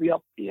I won't be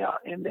up. Yeah.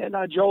 And then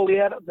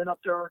Joliet, I've been up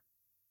there,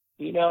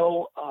 you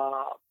know,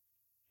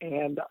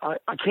 and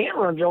I can't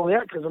run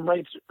Joliet because I'm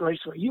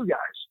racing with you guys.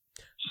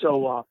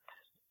 So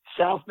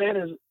South Bend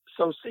is,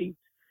 so see,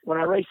 when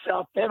I race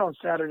South Bend on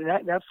Saturday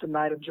night, that's the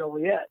night of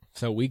Joliet.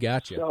 So we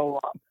got you. So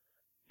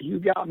you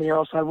got me, or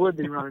else I would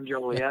be running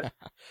Joliet.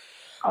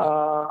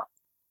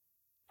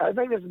 I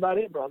think that's about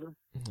it, brother.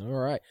 All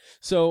right.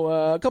 So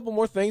a couple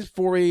more things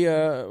before we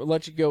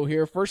let you go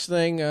here. First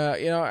thing,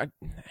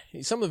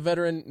 some of the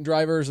veteran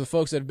drivers, the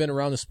folks that have been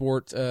around the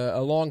sport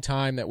a long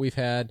time that we've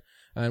had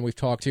and we've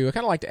talked to, I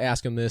kind of like to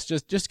ask them this,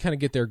 just to kind of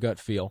get their gut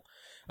feel.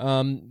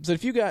 So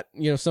if you got,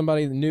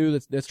 somebody new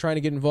that's trying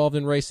to get involved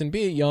in racing,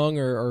 be it young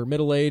or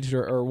middle-aged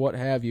or what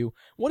have you,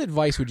 what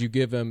advice would you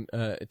give them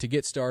to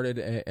get started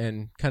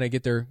and kind of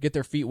get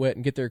their feet wet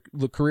and get their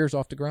careers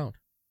off the ground?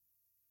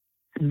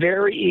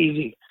 Very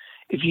easy.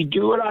 If you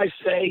do what I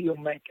say, you'll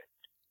make it.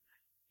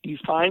 You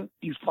find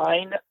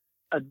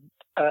a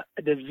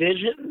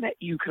division that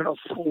you can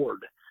afford.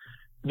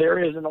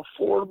 There is an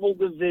affordable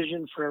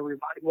division for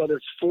everybody, whether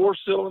it's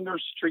 4-cylinder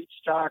street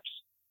stocks.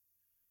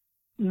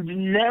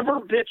 Never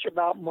bitch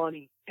about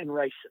money in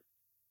racing.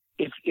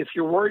 If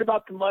you're worried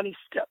about the money,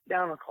 step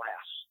down a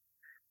class.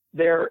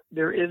 There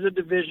is a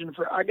division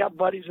for. I got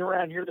buddies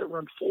around here that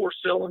run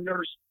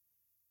 4-cylinders,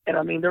 and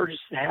I mean they're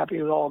just happy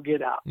as all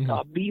get out.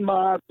 Mm-hmm.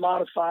 B-mods,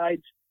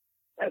 modifieds.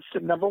 That's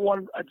the number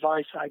one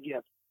advice I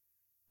give.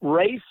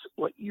 Race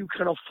what you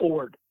can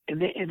afford,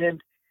 and then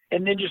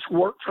just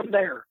work from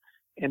there,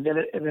 and then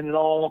it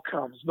all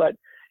comes. But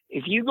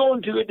if you go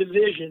into a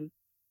division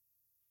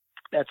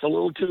that's a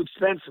little too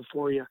expensive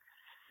for you,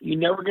 you're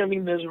never going to be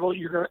miserable.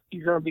 You're going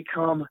to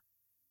become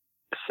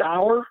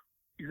sour.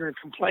 You're going to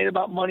complain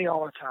about money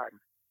all the time.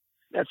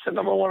 That's the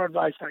number one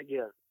advice I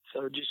give.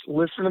 So just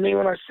listen to me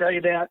when I say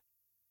that.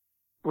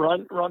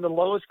 Run the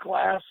lowest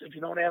class if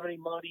you don't have any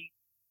money,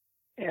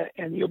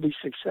 and you'll be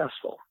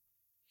successful.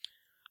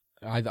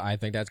 I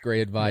think that's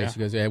great advice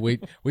because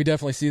we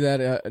definitely see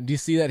that. Do you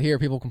see that here?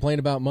 People complain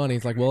about money.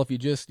 It's like, well, if you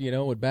just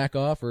would back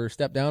off or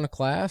step down a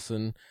class,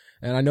 and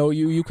I know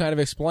you kind of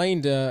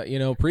explained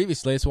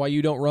previously it's why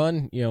you don't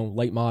run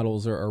late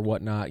models or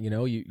whatnot.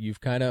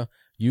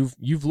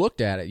 You've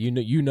looked at it.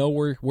 You know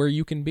where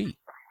you can be.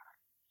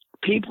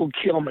 People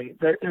kill me.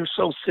 They're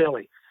so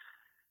silly.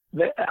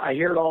 I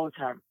hear it all the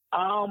time.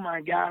 oh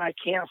my God, I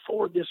can't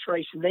afford this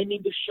racing. They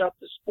need to shut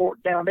the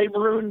sport down. They've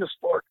ruined the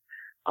sport.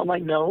 I'm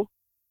like, no,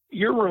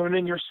 you're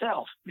ruining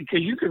yourself because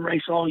you can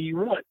race all you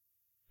want.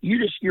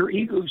 Your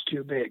ego's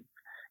too big.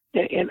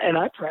 And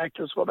I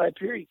practice what I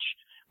preach,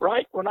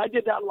 right? When I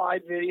did that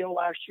live video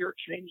last year, it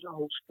changed the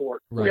whole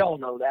sport. Right. We all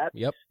know that.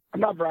 Yep.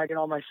 I'm not bragging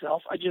on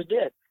myself. I just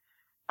did.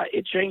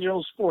 It changed the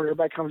whole sport.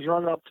 Everybody comes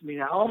running up to me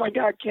now. Oh my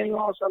God, Kenny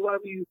Wallace, I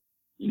love you.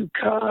 You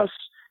cuss.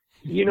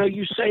 You know,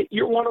 you say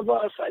you're one of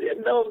us. I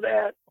didn't know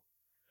that.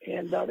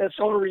 And that's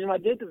the only reason I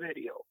did the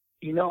video.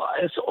 You know,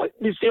 it's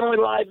the only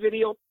live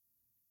video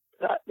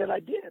that I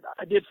did.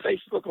 I did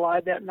Facebook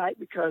Live that night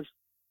because,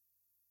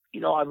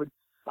 you know, I would,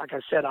 like I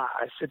said, I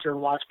sit there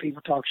and watch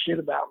people talk shit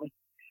about me.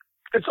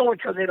 It's only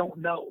because they don't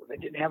know. They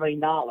didn't have any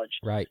knowledge.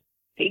 Right.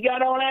 He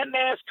got on that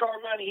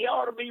NASCAR money. He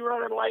ought to be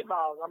running late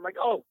miles. I'm like,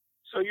 oh,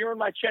 so you're in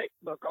my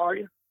checkbook, are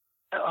you?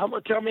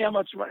 Tell me how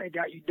much money I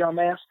got, you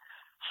dumbass.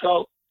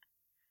 So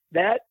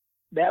that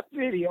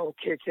video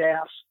kicked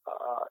ass.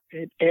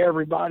 And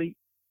everybody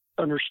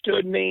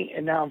understood me,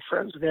 and now I'm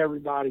friends with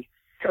everybody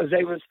because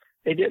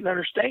they didn't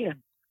understand.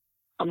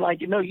 I'm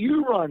like, you know,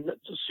 you run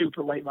the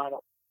super late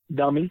model,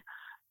 dummy.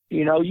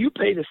 You know, you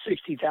pay the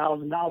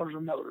 $60,000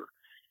 a motor.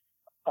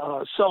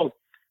 So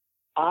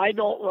I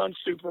don't run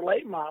super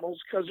late models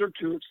because they're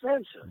too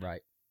expensive.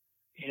 Right.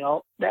 You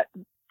know, that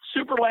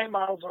super late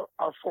models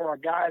are for a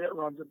guy that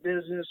runs a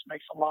business,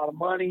 makes a lot of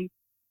money,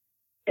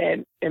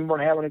 and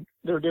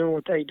they're doing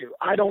what they do.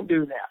 I don't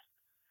do that.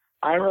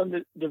 I run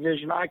the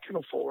division I can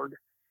afford,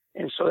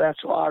 and so that's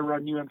why I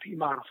run UMP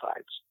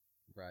Modifieds.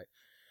 Right.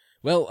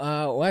 Well,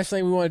 last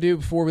thing we want to do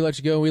before we let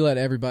you go, we let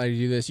everybody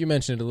do this. You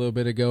mentioned it a little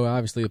bit ago,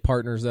 obviously the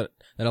partners that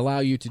allow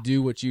you to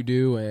do what you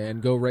do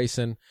and go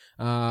racing.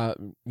 You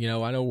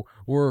know, I know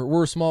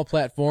we're a small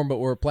platform, but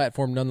we're a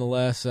platform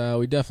nonetheless.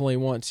 We definitely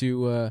want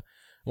to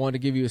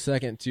give you a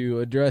second to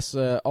address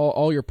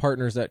all your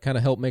partners that kind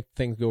of help make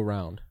things go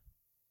round.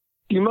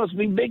 You must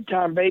be big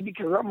time, baby,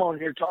 because I'm on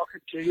here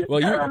talking to you. Well,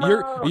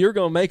 you're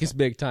going to make us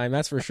big time,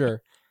 that's for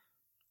sure.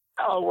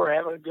 Oh, we're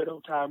having a good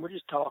old time. We're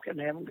just talking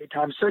and having a good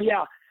time. So,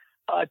 yeah,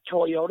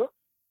 Toyota.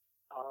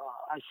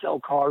 I sell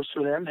cars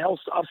for them. Hell,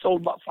 I've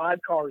sold about 5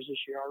 cars this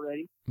year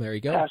already. There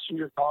you go.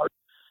 Passenger cars.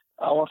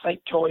 I want to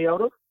thank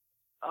Toyota.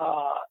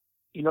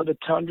 You know, the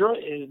Tundra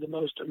is the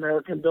most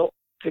American-built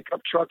pickup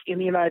truck in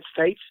the United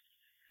States.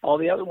 All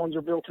the other ones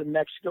are built in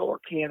Mexico or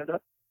Canada.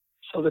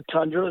 So the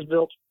Tundra is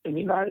built in the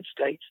United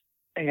States.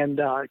 And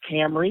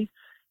Camry,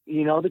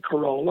 you know, the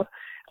Corolla.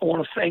 I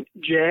want to thank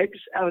Jegs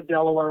out of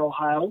Delaware,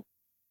 Ohio.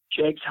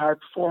 Jegs High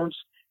Performance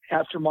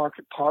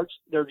Aftermarket Parts.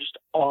 They're just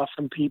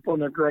awesome people,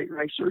 and they're great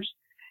racers.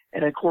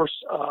 And, of course,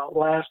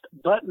 last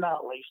but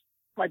not least,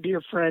 my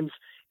dear friends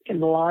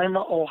in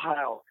Lima,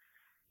 Ohio,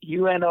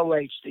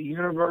 UNOH, the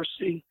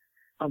University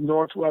of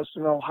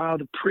Northwestern Ohio,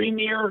 the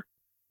premier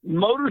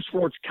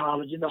motorsports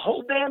college in the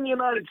whole damn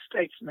United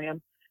States,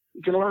 man.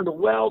 You can learn to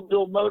weld,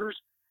 build motors.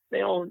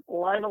 They own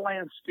Lima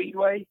Land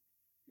Speedway.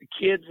 The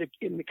kids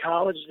in the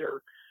college,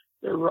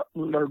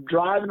 they're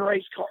driving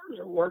race cars.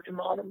 They're working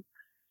on them.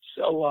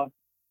 So,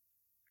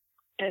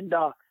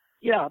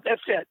 yeah,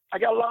 that's it. I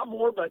got a lot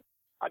more, but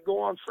I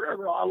go on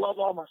forever. I love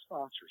all my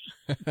sponsors.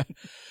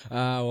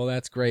 Well,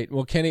 that's great.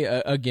 Well, Kenny,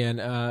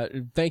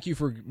 again, thank you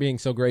for being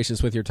so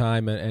gracious with your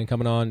time and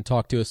coming on and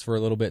talk to us for a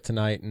little bit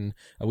tonight, and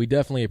we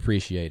definitely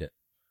appreciate it.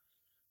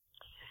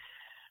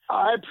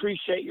 I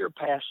appreciate your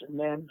passion,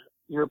 man.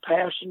 Your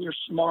passion, your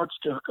smarts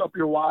to hook up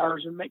your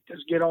wires and make this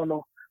get on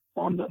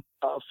the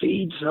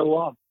feed.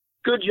 So,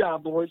 good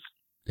job, boys.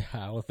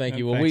 Well, thank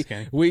you. Well,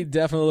 Thanks, we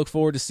definitely look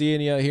forward to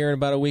seeing you here in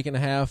about a week and a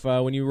half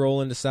when you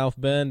roll into South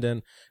Bend,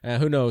 and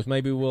who knows,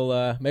 maybe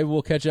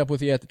we'll catch up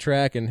with you at the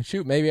track, and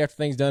shoot, maybe after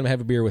things done,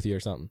 have a beer with you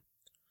or something.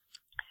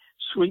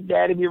 Sweet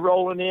Daddy be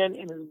rolling in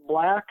his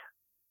black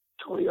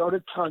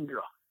Toyota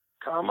Tundra.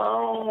 Come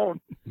on.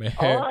 Man,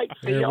 all right,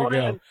 see you on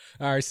in.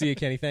 All right, see you,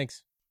 Kenny.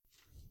 Thanks.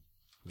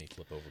 Let me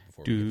flip over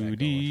before we get back going.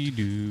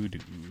 Do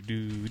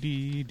do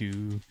dee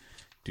do.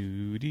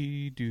 Do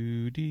dee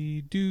do dee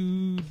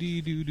do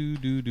dee do do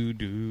do do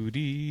do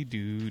dee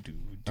do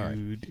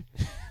do do.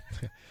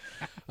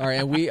 All right,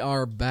 and we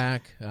are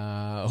back.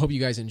 I hope you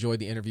guys enjoyed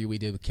the interview we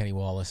did with Kenny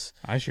Wallace.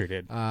 I sure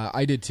did.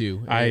 I did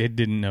too. I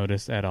didn't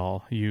notice at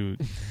all. You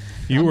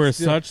were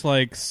such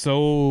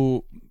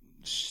so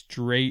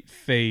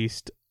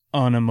straight-faced,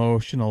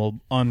 unemotional,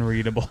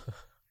 unreadable.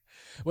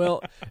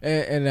 Well,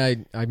 and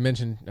I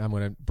mentioned, I'm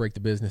going to break the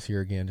business here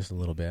again just a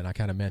little bit. I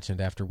kind of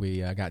mentioned after we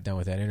got done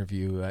with that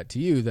interview to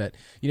you that,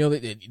 you know,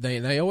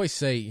 they always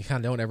say you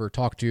kind of don't ever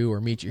talk to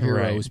or meet your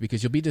heroes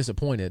because you'll be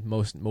disappointed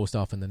most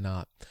often than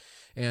not.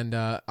 And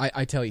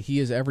I tell you, he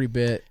is every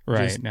bit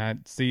right. Now,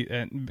 see,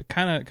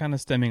 kind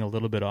of stemming a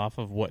little bit off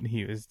of what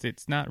he was.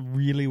 It's not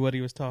really what he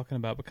was talking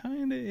about, but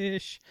kind of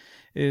ish.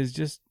 Is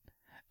just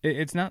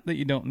it's not that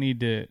you don't need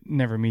to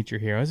never meet your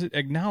heroes.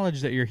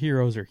 Acknowledge that your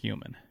heroes are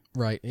human.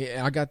 Right.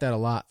 Yeah, I got that a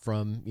lot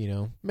from,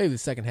 maybe the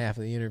second half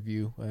of the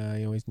interview.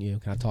 He's,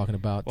 kind of talking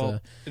about. Well,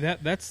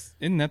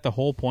 isn't that the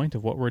whole point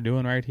of what we're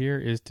doing right here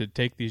is to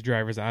take these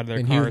drivers out of their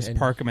And cars,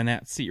 park them in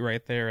that seat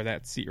right there or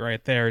that seat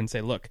right there and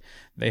say, look,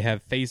 they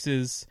have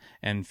faces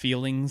and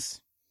feelings.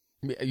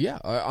 Yeah,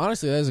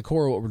 honestly, that is the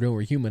core of what we're doing.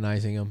 We're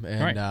humanizing them,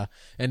 and Right.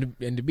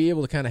 and to be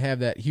able to kind of have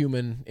that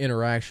human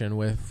interaction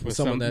with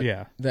someone that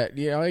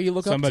you look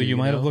up to. Somebody you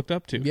might have looked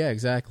up to. Yeah,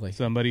 exactly.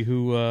 Somebody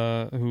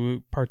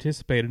who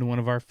participated in one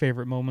of our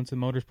favorite moments in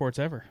motorsports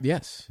ever.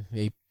 Yes,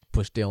 he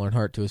pushed Dale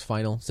Earnhardt to his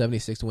final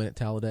 76th win at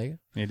Talladega.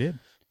 He did.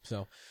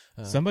 So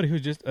somebody who's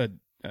just a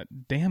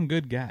damn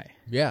good guy.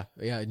 Yeah,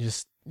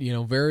 just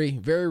very,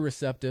 very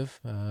receptive.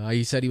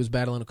 He said he was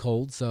battling a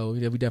cold, so we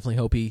definitely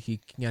hope he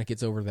kind of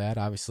gets over that.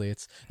 Obviously,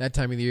 it's that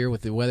time of the year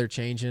with the weather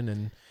changing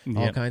and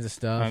all kinds of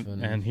stuff.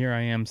 And here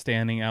I am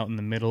standing out in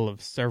the middle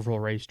of several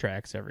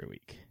racetracks every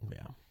week.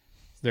 Yeah.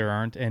 There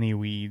aren't any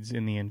weeds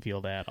in the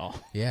infield at all.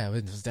 Yeah,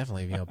 it was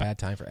definitely a bad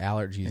time for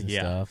allergies and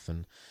stuff.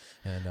 And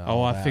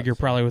I figure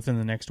probably within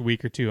the next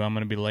week or two, I'm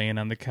going to be laying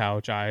on the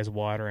couch, eyes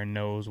watering,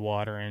 nose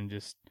watering,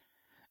 just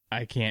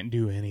I can't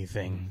do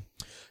anything.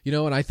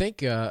 And I think,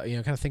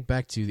 kind of think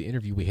back to the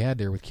interview we had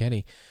there with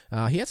Kenny.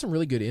 He had some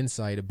really good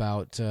insight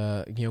about,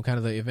 kind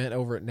of the event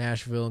over at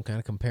Nashville and kind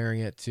of comparing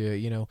it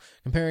to,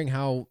 comparing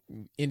how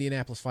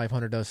Indianapolis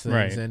 500 does things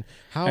right. and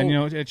how. And,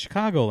 at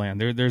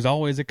Chicagoland, there's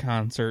always a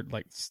concert,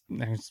 like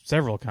there's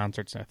several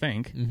concerts, I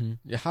think.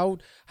 Mm-hmm.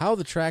 How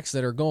the tracks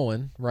that are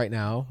going right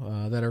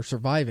now, that are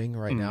surviving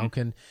right now,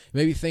 can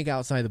maybe think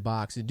outside the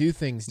box and do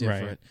things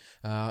different.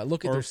 Right.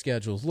 Look at their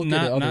schedules. Look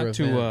at other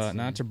events.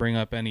 Not to bring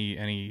up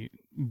any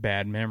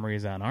bad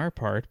memories on our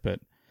part,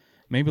 but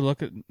maybe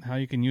look at how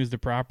you can use the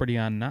property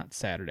on not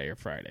Saturday or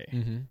Friday.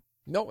 Mm-hmm.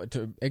 No,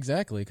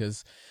 exactly,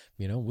 because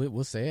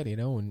we'll say it,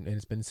 and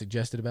it's been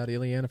suggested about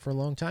Illiana for a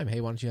long time.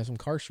 Hey, why don't you have some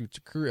car shows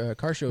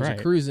right.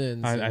 and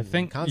cruise-ins? I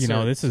think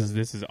concerts.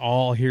 This is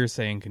all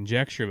hearsay and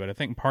conjecture, but I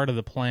think part of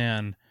the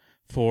plan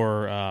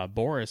for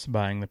Boris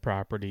buying the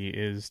property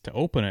is to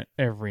open it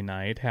every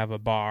night, have a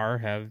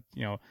bar,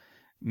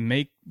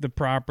 make the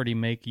property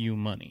make you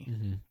money.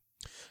 Mm-hmm.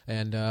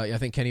 And I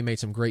think Kenny made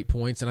some great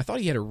points, and I thought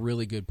he had a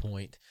really good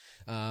point.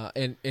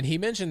 And he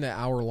mentioned the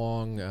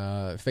hour-long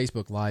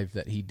Facebook Live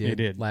that he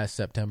did last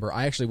September.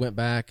 I actually went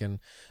back, and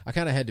I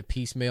kind of had to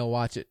piecemeal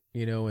watch it,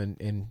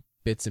 in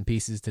bits and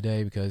pieces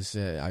today because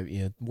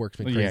work's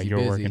been crazy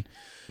busy. Working.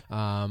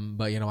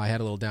 But I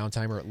had a little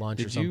downtime at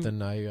lunch or something.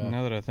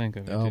 Now that I think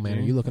of it. Oh, man,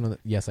 are you looking on the...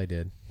 Yes, I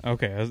did.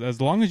 Okay,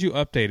 as long as you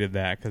updated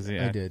that, because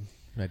I did.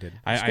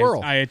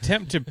 I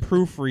attempt to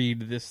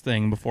proofread this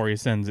thing before he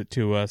sends it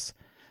to us.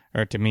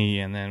 Or to me,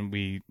 and then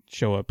we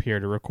show up here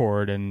to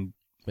record, and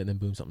then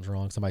boom, something's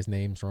wrong. Somebody's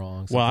name's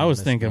wrong. Well, I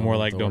was thinking more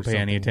like don't pay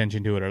any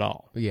attention to it at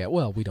all. Yeah,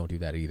 well, we don't do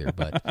that either.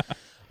 But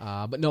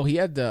but no, he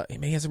had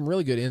some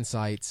really good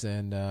insights,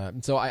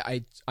 and so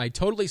I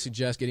totally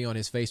suggest getting on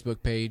his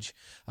Facebook page,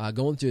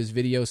 going to his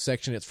video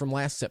section. It's from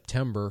last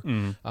September,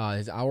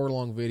 his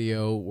hour-long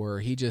video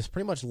where he just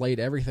pretty much laid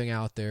everything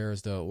out there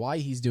as to why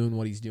he's doing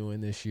what he's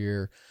doing this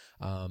year.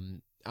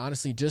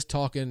 Honestly, just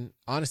talking.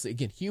 Honestly,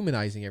 again,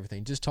 humanizing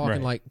everything. Just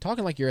talking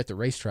like you're at the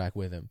racetrack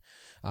with him,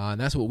 and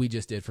that's what we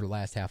just did for the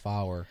last half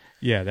hour.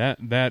 Yeah,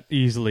 that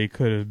easily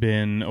could have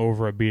been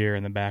over a beer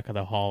in the back of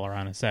the hall or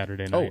on a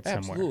Saturday night somewhere.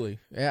 Absolutely.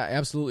 Yeah,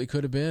 absolutely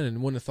could have been,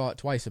 and wouldn't have thought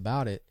twice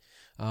about it.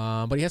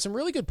 But he had some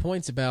really good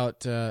points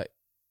about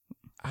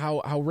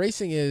how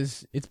racing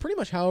is. It's pretty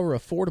much however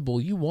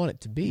affordable you want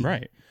it to be.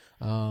 Right.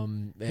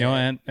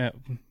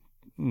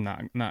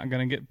 Not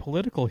going to get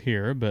political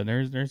here, but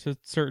there's a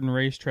certain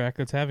racetrack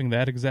that's having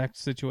that exact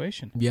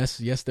situation. Yes,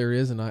 there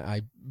is, and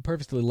I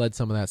purposely led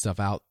some of that stuff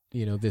out,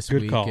 this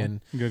week.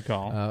 Good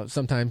call.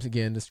 Sometimes,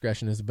 again,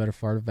 discretion is a better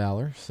part of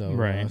valor. So,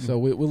 right. So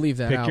we'll leave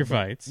that out. Pick your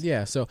fights.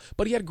 Yeah.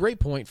 But he had a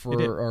great point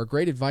or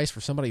great advice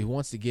for somebody who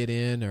wants to get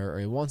in or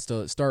who wants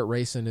to start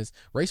racing is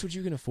race what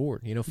you can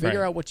afford.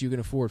 Figure out what you can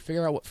afford.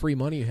 Figure out what free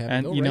money you have.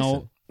 And go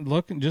racing.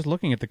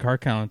 looking at the car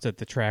counts at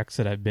the tracks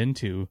that I've been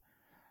to,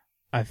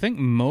 I think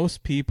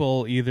most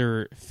people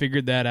either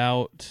figured that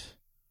out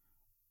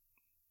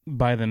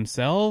by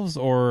themselves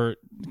or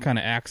kind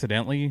of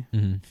accidentally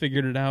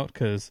figured it out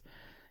because,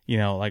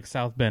 like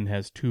South Bend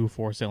has 2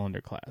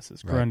 4-cylinder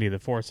classes. Right. Grundy, the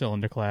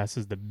 4-cylinder class,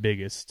 is the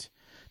biggest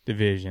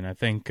division. I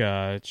think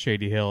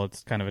Shady Hill,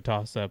 it's kind of a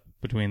toss-up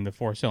between the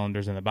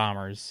 4-cylinders and the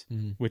bombers,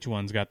 which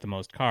one's got the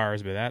most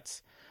cars, but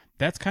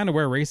that's kind of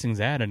where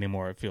racing's at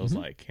anymore, it feels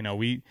like.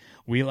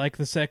 We like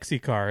the sexy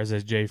cars,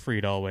 as Jay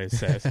Freed always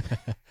says.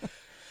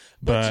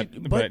 But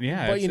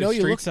it's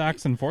street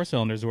stocks and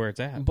 4-cylinders where it's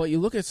at. But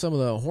you look at some of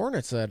the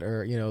Hornets that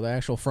are, the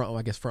actual front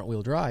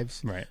wheel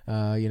drives. Right.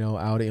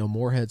 Out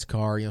Moorhead's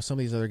car, some of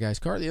these other guys'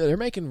 cars, they're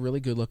making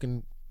really good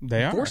looking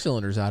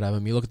 4-cylinders out of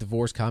them. You look at the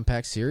Vors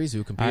Compact Series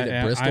who competed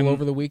at Bristol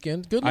over the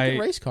weekend. Good looking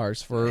race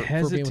cars for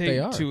being what they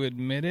are. I hesitate to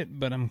admit it,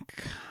 but I'm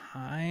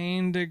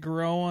kind of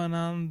growing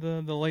on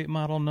the late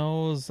model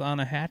nose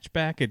on a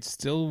hatchback. It's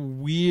still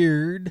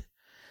weird.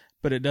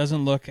 but it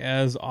doesn't look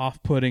as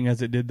off-putting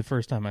as it did the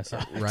first time I saw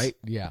it. Right?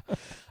 Yeah.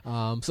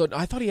 So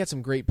I thought he had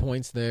some great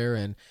points there,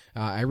 and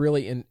I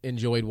really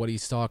enjoyed what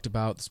he's talked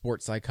about,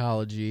 sports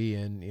psychology,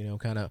 and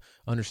kind of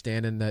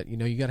understanding that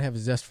you got to have a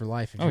zest for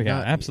life. If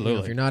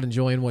Absolutely. If you're not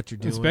enjoying what you're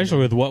doing, especially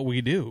with what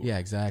we do. Yeah,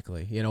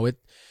 exactly.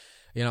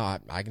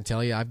 I can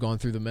tell you, I've gone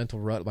through the mental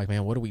rut. Like,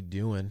 man, what are we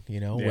doing?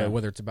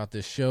 Whether it's about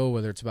this show,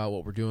 whether it's about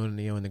what we're doing,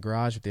 in the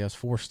garage with the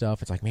S4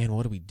 stuff. It's like, man,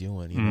 what are we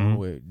doing?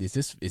 Is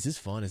this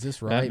fun? Is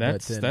this right?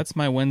 That's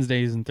my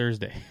Wednesdays and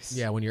Thursdays.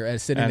 Yeah, when you're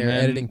sitting there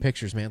editing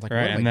pictures, man. It's like,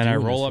 right, what am and I then I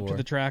doing roll this up for? to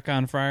the track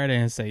on Friday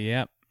and say,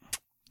 "Yep,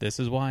 this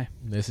is why."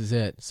 This is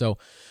it. So,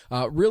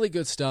 really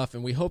good stuff,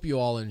 and we hope you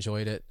all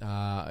enjoyed it.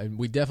 And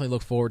we definitely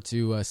look forward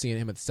to seeing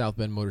him at the South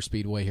Bend Motor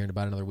Speedway here in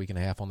about another week and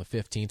a half on the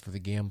 15th for the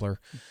Gambler.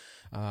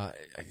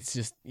 It's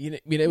just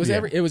it was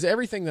it was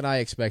everything that I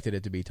expected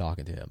it to be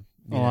talking to him.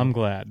 I'm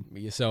glad.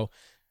 So,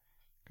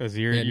 because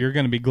you're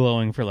going to be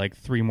glowing for like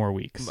 3 more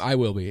weeks. I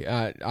will be.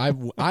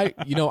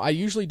 I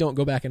usually don't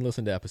go back and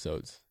listen to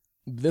episodes.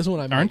 This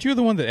one, aren't you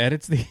the one that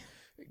edits the?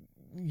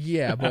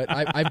 Yeah, but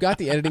I've got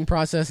the editing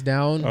process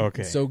down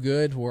so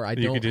good where I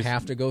don't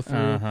have to go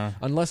through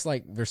unless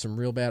like there's some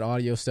real bad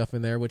audio stuff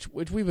in there, which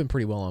we've been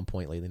pretty well on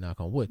point lately. Knock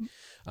on wood.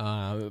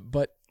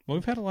 But. Well,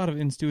 we've had a lot of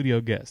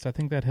in-studio guests. I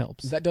think that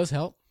helps. That does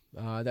help.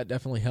 That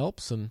definitely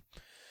helps, and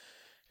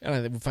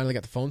we finally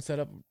got the phone set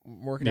up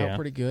working out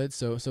pretty good.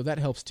 So that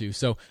helps too.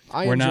 So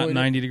we're not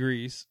 90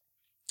 degrees.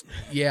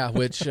 Yeah,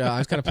 which I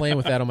was kind of playing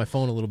with that on my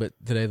phone a little bit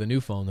today. The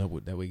new phone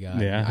that we got.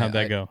 Yeah, how'd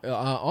that go?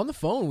 On the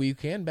phone, we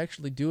can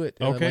actually do it.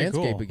 Okay,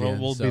 landscape cool. again.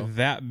 We'll be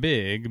that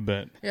big,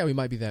 but yeah, we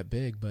might be that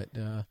big, but.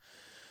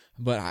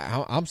 But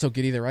I'm so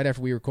giddy that right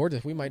after we record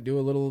this, we might do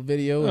a little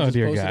video. Oh, and just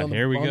dear post God. it on the,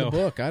 Here we on go. the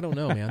book. I don't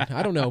know, man.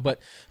 I don't know, but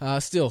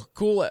still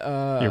cool.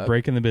 You're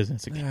breaking the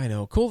business again. I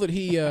know. Cool that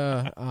he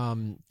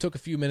took a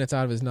few minutes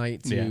out of his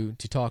night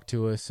to talk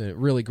to us. And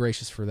really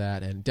gracious for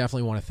that, and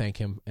definitely want to thank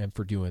him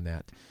for doing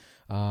that.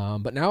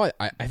 But now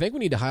I think we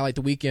need to highlight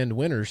the weekend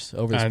winners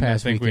over this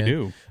past weekend. I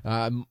think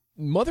we do.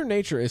 Mother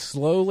Nature is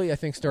slowly, I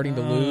think, starting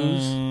to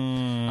lose.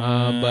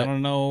 But I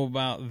don't know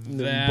about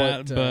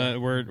that,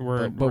 but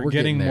we're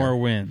getting more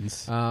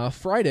wins.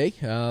 Friday,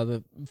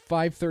 the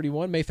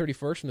 5/31, May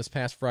 31st, from this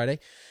past Friday,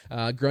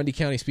 Grundy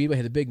County Speedway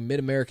had the big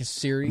Mid-American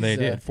Series. They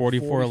did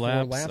 44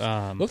 laps.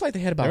 Looked like they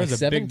had about there was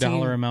 17. a big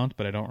dollar amount,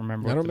 but I don't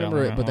remember. I don't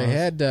remember it, but they was.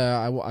 had.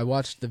 I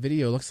watched the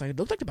video. It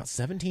looked like about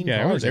 17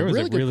 cars. There was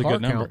a really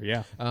good number. Count.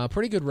 Yeah,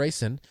 pretty good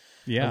racing.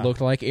 Yeah, it looked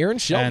like Aaron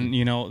Shelton.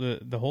 And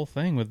the whole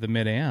thing with the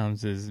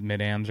Mid-Ams is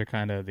Mid-Ams are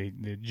kind of the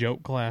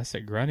joke class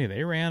at Grundy.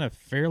 They ran a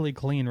fairly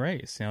clean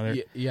race.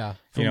 Yeah.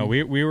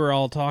 We were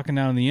all talking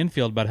down in the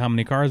infield about how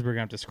many cars we were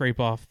going to have to scrape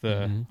off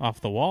the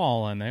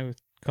wall, and there was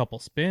a couple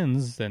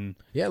spins. And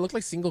yeah, it looked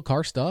like single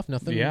car stuff.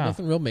 Nothing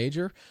real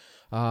major.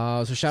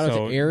 So shout out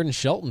to Aaron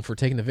Shelton for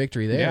taking the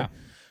victory there. Yeah.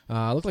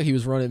 Looked like he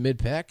was running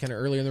mid-pack kind of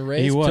early in the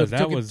race. He was.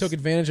 Took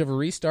advantage of a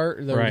restart.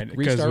 Right,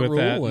 because restart with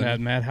rule that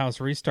Madhouse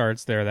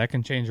restarts there, that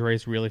can change a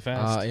race really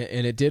fast.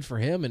 And it did for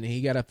him, and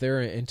he got up there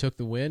and took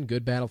the win.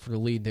 Good battle for the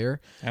lead there.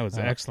 That was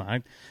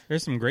excellent.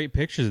 There's some great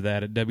pictures of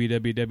that at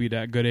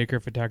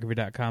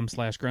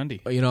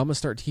www.goodacrephotography.com/Grundy. I'm going to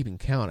start keeping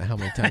count of how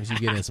many times you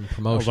get in some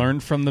promotion. Learn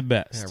from the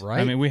best. Yeah, right?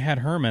 I mean, we had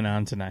Herman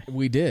on tonight.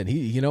 We did.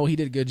 He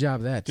did a good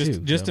job of that, too.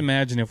 Just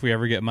imagine if we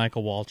ever get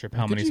Michael Waltrip,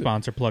 how many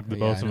sponsor plugs the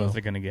both of us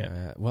are going to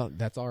get. Well,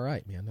 that's all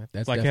right, man.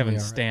 That's like having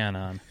Stan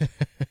on.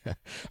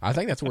 I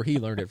think that's where he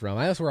learned it from.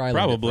 That's where I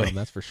learned it from,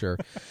 that's for sure.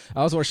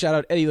 I also want to shout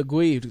out Eddie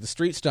LeGuy, who took the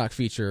street stock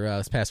feature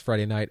this past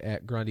Friday night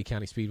at Grundy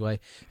County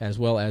Speedway, as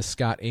well as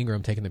Scott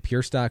Ingram taking the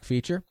pure stock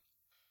feature.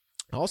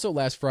 Also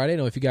last Friday, I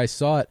don't know if you guys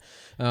saw it,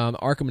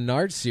 Arkham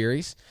Menard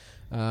Series.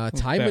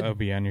 That would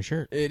be on your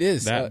shirt. It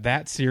is.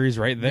 That series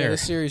right there. Yeah,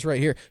 this series right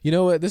here. You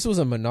know what? This was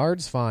a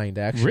Menards find,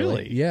 actually.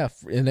 Really? Yeah,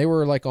 and they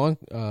were like on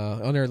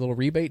their little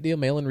rebate deal,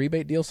 mail-in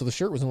rebate deal, so the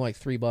shirt was only like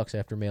 $3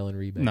 after mail-in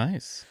rebate.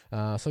 Nice.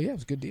 So yeah, it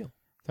was a good deal.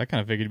 I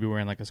kind of figured you'd be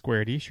wearing like a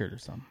Square D shirt or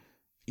something.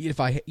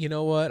 You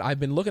know what? I've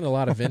been looking at a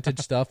lot of vintage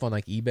stuff on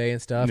like eBay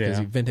and stuff, because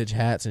vintage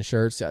hats and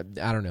shirts. I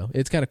don't know.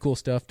 It's kind of cool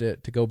stuff to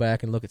go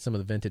back and look at some of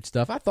the vintage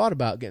stuff. I thought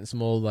about getting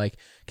some old like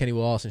Kenny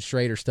Wallace and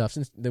Schrader stuff,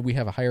 since that we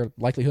have a higher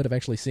likelihood of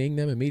actually seeing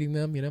them and meeting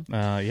them.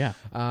 Yeah.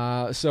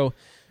 So.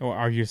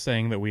 Are you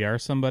saying that we are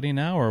somebody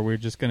now, or we're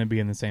just going to be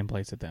in the same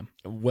place at them?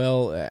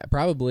 Well,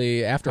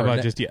 probably after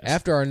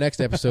after our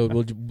next episode,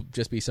 we'll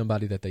just be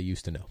somebody that they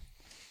used to know.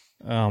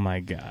 Oh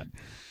my God.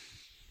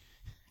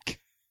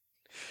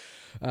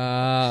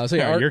 So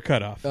yeah, you're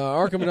cut off.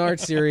 Arkham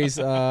Menard Series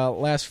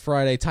last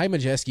Friday, Ty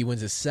Majeski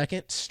wins his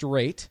second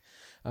straight.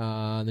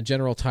 The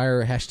General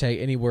Tire #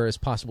 anywhere is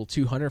possible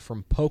 200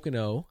 from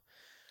Pocono.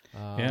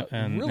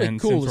 And really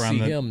cool to see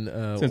him.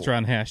 Since we're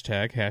on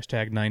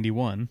hashtag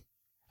 91.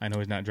 I know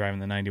he's not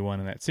driving the 91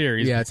 in that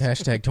series. Yeah, it's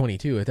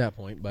 #22 at that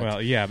point. But,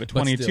 well, yeah, but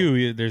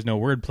 22, there's no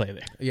wordplay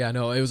there. Yeah,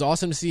 no, it was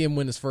awesome to see him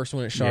win his first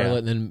one at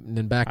Charlotte, and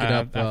then back it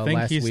up. I think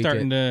last he's week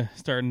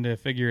starting to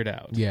figure it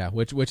out. Yeah,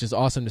 which is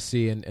awesome to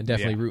see, and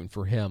definitely rooting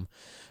for him.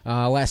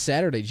 Last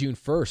Saturday, June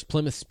 1st,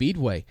 Plymouth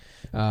Speedway.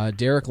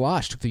 Derek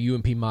Losh took the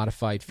UMP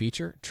Modified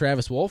feature.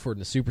 Travis Wolford in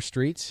the Super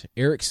Streets.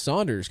 Eric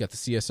Saunders got the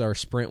CSR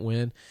Sprint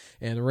win.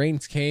 And the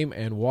rains came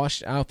and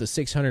washed out the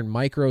 600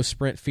 Micro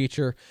Sprint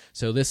feature.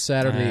 So this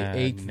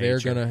Saturday,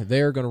 8th,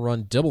 they're gonna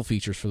run double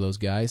features for those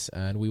guys,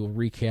 and we will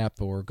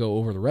recap or go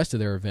over the rest of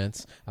their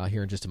events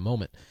here in just a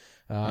moment.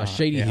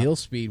 Shady Hill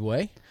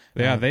Speedway.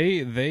 Yeah,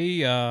 they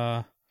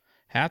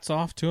hats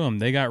off to them.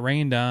 They got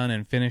rained on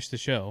and finished the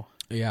show.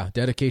 Yeah,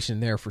 dedication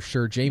there for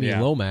sure. Jamie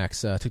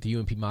Lomax took the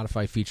UMP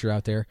Modified feature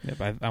out there. Yeah,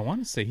 but I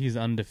want to say he's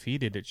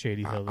undefeated at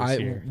Shady Hill this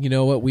year. You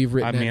know what? We've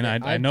written.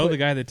 I know the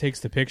guy that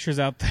takes the pictures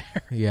out there.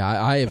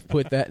 Yeah, I have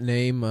put that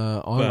name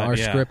on our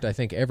script. I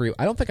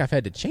don't think I've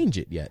had to change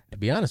it yet, to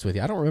be honest with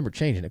you. I don't remember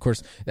changing it. Of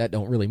course, that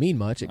don't really mean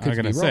much. It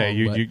could be wrong.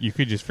 You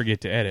could just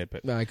forget to edit,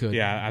 but I could.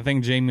 Yeah, I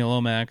think Jamie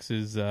Lomax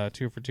is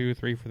 2 for 2,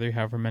 3 for 3,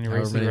 however many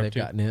races they've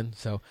gotten in.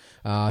 So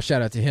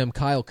shout out to him.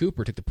 Kyle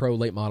Cooper took the Pro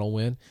Late Model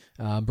win.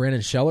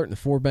 Brandon Schellert in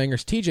the Four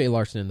Bangers, TJ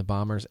Larson in the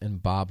Bombers,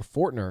 and Bob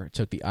Fortner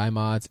took the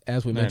iMods.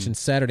 As we mentioned,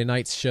 Saturday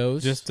night's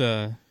shows. Just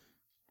throwing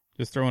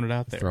it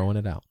out there. Throwing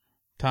it out.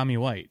 Tommy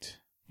White,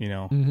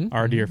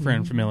 our dear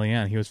friend from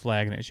Illiana, he was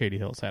flagging at Shady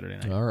Hill Saturday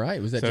night. All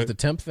right. Was that just a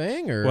temp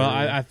thing? Or? Well,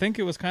 I think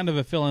it was kind of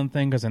a fill-in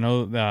thing because I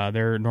know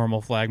their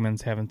normal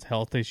flagman's having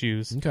health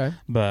issues. Okay.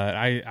 But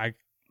I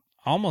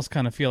almost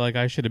kind of feel like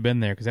I should have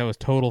been there because that was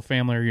total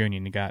family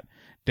reunion. You got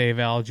Dave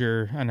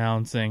Alger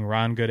announcing,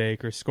 Ron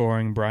Goodacre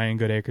scoring, Brian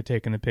Goodacre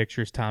taking the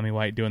pictures, Tommy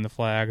White doing the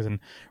flags, and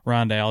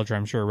Rhonda Alger,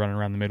 I'm sure, running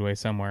around the midway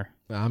somewhere.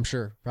 I'm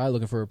sure. Probably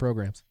looking for her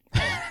programs.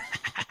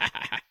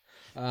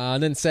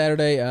 And then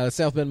Saturday,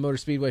 South Bend Motor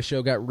Speedway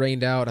show got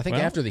rained out, I think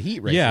after the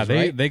heat races, yeah,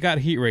 right? they got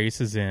heat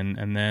races in,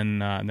 and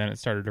then it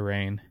started to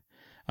rain.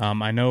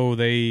 I know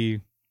they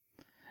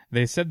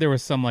said there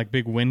was some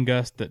big wind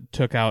gust that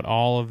took out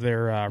all of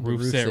their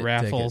roof set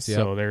raffles.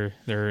 Tickets, so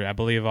they're I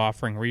believe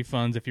offering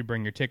refunds if you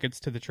bring your tickets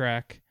to the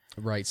track.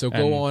 Right. So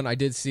go on. I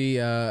did see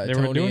they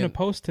Tony were doing a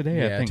post today.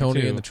 Yeah, I think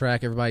Tony too. in the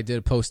track. Everybody did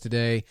a post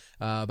today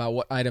about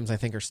what items I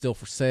think are still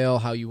for sale.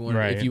 How you want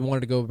if you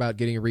wanted to go about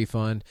getting a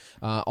refund.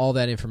 All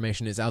that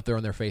information is out there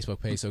on their Facebook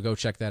page. So go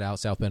check that out.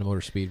 South Bend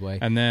Motor Speedway.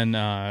 And then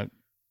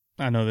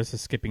I know this is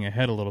skipping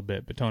ahead a little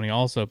bit, but Tony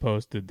also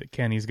posted that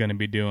Kenny's going to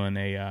be doing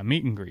a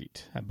meet and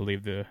greet. I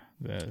believe the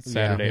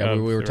Saturday. Yeah,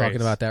 of we were talking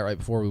race. about that right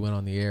before we went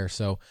on the air.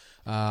 So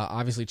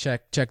obviously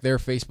check their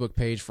Facebook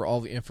page for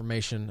all the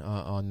information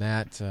on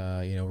that.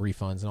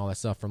 Refunds and all that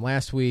stuff from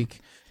last week.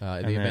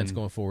 The events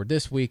going forward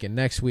this week and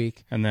next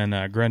week. And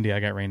then Grundy,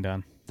 I got rained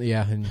on.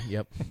 Yeah, and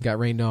got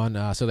rained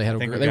on. So they had.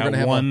 They were going to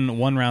have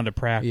one round of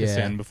practice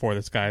in before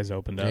the skies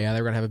opened up. Yeah, they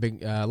were going to have a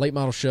big late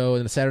model show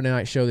and a Saturday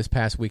night show this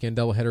past weekend,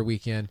 doubleheader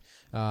weekend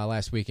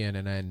last weekend,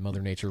 and then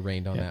Mother Nature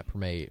rained on that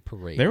parade.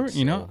 They were,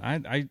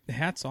 I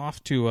hats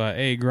off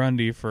to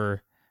Grundy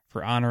for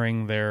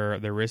honoring their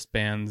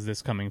wristbands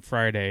this coming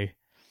Friday,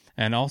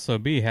 and also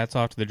B, hats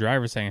off to the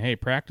driver saying, "Hey,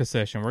 practice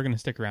session, we're going to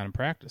stick around and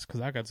practice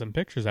because I got some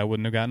pictures I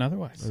wouldn't have gotten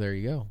otherwise." Well, there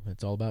you go.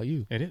 It's all about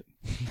you. It is.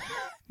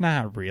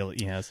 Not really,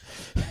 yes.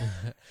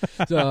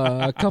 So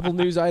a couple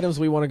news items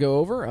we want to go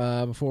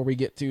over before we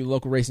get to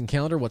local racing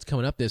calendar, what's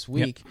coming up this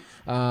week.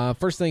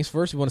 First things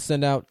first, we want to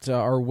send out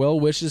our well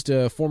wishes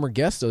to former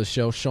guest of the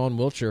show, Sean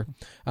Wiltshire.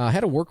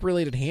 Had a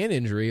work-related hand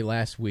injury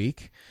last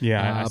week.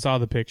 Yeah, I saw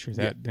the pictures.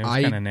 That was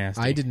kind of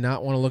nasty. I did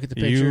not want to look at the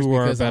pictures. You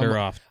were because better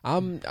off.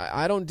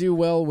 I don't do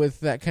well with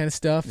that kind of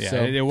stuff. Yeah,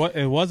 so.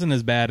 it wasn't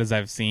as bad as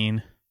I've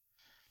seen.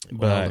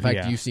 Well, the fact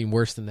that you've seen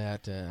worse than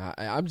that,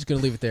 I'm just going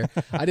to leave it there.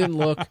 I didn't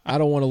look. I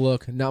don't want to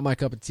look. Not my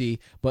cup of tea.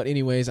 But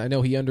anyways, I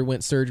know he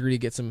underwent surgery to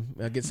get some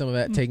of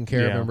that taken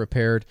care of and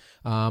repaired.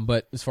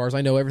 But as far as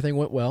I know, everything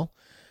went well.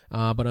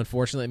 But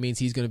unfortunately, it means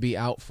he's going to be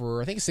out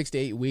for, I think, 6 to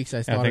 8 weeks.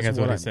 I think that's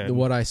what he said.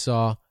 What I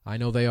saw. I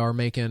know they are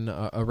making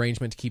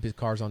arrangement to keep his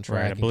cars on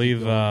track. Right, I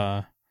believe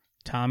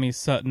Tommy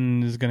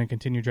Sutton is going to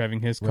continue driving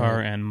his car,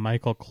 and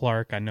Michael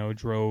Clark, I know,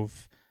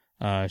 drove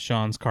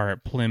Sean's car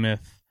at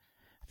Plymouth.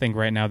 I think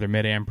right now their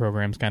mid-am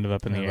program's kind of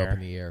up in the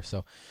air.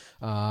 So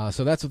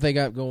that's what they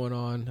got going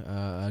on.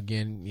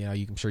 Again,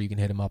 I'm sure you can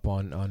hit him up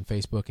on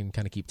Facebook and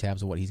kind of keep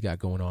tabs of what he's got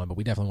going on. But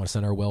we definitely want to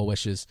send our well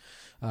wishes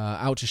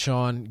out to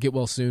Sean. Get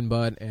well soon,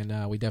 bud,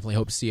 and we definitely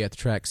hope to see you at the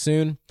track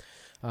soon.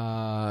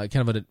 Kind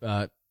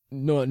of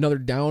another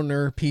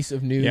downer piece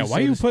of news. Yeah, why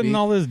are you putting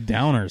all this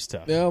downer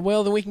stuff?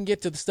 Well, then we can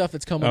get to the stuff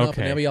that's coming up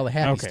and maybe all the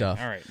happy stuff.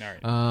 All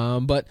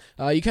right. But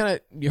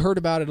you heard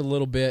about it a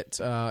little bit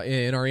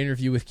in our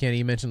interview with Kenny.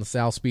 You mentioned the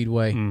South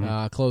Speedway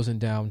closing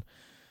down.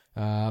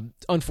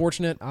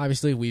 Unfortunate.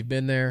 Obviously, we've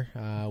been there.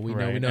 We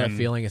know that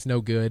feeling. It's no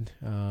good.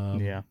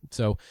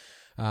 So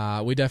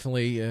we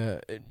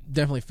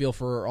definitely feel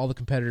for all the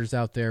competitors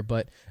out there,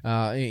 but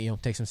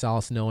take some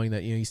solace knowing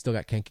that you still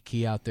got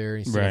Kankakee out there,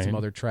 and you still got some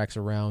other tracks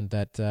around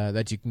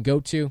that you can go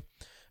to.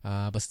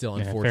 But still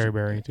unfortunate.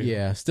 Fairbury too.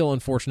 Yeah, still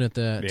unfortunate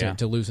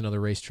to lose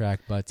another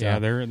racetrack. But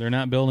they're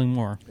not building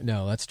more.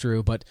 No, that's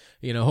true. But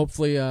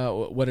hopefully,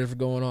 whatever's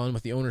going on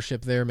with the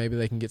ownership there, maybe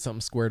they can get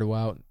something squared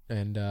out,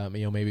 and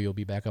maybe you'll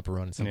be back up and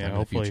running sometime in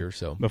the future.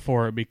 So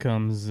before it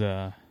becomes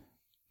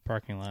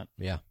parking lot.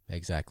 Yeah,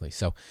 exactly.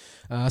 So,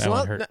 That so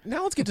one hurt.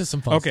 now let's get to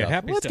some fun Okay, stuff.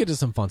 happy Let's stuff. get to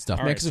some fun stuff.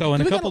 All man, right, 'cause so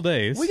in a we got couple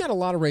days, we got a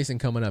lot of racing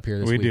coming up here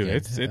this we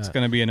weekend. do. It's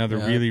going to be another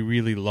really,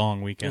 really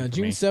long weekend. for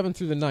June me. 7th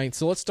through the 9th.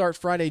 So let's start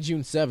Friday,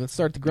 June 7th.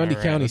 Start at the Grundy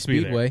All right, County let's be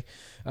there. Speedway.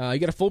 You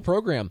got a full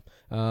program.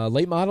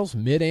 Late models,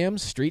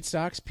 mid-ams, street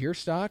stocks, pure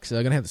stocks.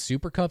 Going to have the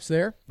Super Cups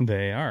there.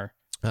 They are.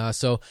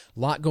 So a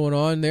lot going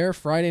on there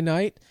Friday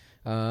night.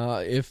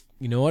 If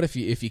you know what, if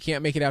you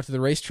can't make it out to the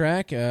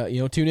racetrack,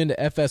 tune into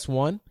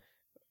FS1.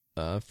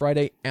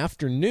 Friday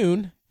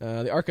afternoon,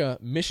 the ARCA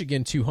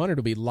Michigan 200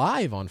 will be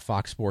live on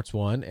Fox Sports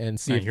 1 and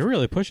see. Now, if, you're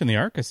really pushing the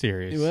ARCA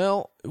series.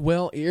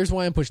 well, here's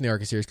why I'm pushing the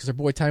ARCA series, because our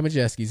boy Ty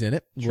Majeski's in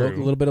it. True. A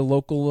little bit of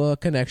local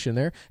connection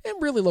there,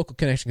 and really local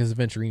connection because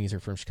the Venturinis are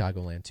from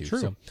Chicagoland too.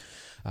 True.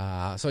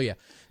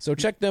 So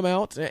check them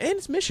out, and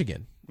it's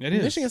Michigan. It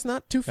is. Michigan's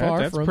not too far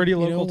That's from. pretty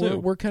local, too.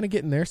 We're kind of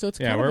getting there, so it's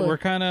Yeah, kind of we're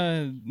kind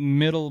of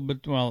middle, but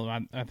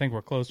I think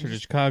we're closer to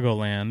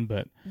Chicagoland,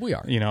 but we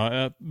are.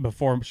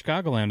 Before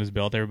Chicagoland was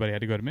built, everybody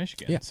had to go to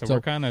Michigan. Yeah, so so-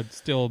 we're kind of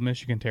still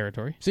Michigan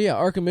territory. So yeah,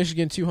 ARCA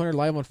Michigan 200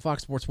 live on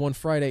Fox Sports 1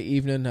 Friday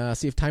evening.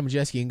 See if Ty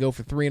Majeski can go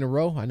for 3 in a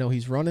row. I know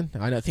he's running.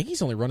 I think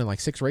he's only running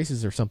like 6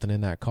 races or something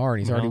in that car, and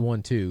he's already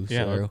won 2.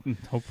 Yeah, So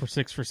hope for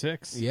 6 for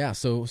 6. yeah,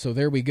 so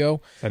there we go.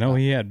 I know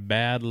he had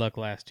bad luck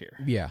last year.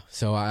 Yeah,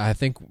 so I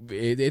think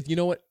you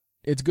know what?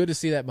 It's good to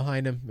see that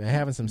behind him,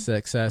 having some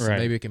success. Right. And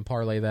maybe we can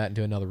parlay that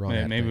into another run. Yeah,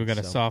 at maybe things, we've got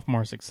a so.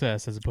 sophomore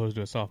success as opposed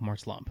to a sophomore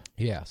slump.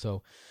 Yeah,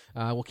 so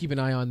we'll keep an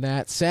eye on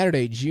that.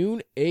 Saturday,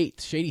 June 8th,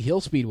 Shady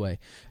Hill Speedway.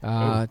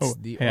 I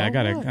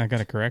got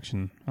right. a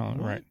correction. Oh,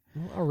 right.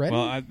 Already?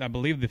 Well, I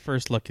believe the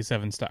first Lucky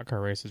 7 stock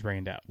car race is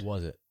rained out.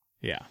 Was it?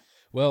 Yeah,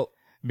 Well,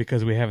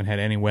 because we haven't had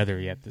any weather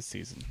yet this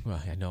season.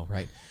 well, I know,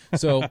 right?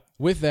 So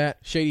with that,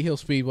 Shady Hill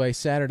Speedway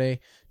Saturday,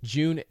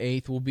 June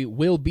 8th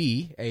will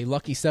be a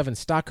Lucky 7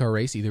 stock car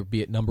race, either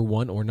be it number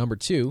 1 or number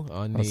 2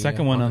 on the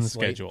second one on the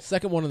slate. schedule.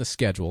 Second one on the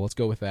schedule. Let's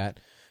go with that.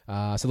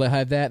 So they'll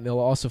have that, and they'll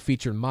also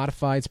feature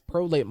modifieds,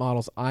 pro late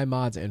models,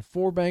 iMods, and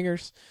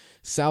 4-bangers.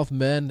 South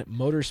Bend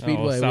Motor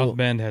Speedway. South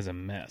Bend has a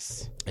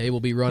mess. They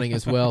will be running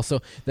as well. So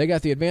they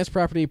got the Advanced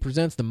Property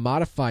presents the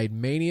Modified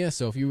Mania.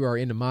 So if you are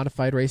into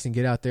modified racing,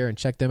 get out there and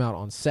check them out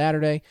on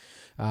Saturday.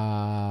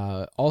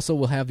 Also,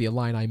 we'll have the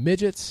Illini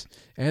Midgets,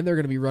 and they're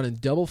going to be running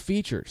double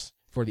features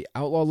for the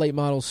Outlaw Late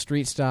Models,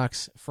 Street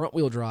Stocks, Front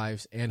Wheel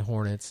Drives, and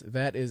Hornets.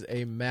 That is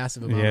a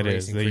massive amount of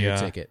racing for your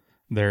ticket.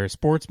 Their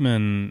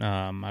Sportsman,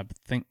 I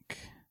think,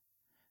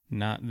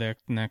 not there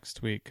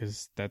next week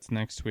because that's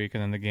next week,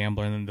 and then the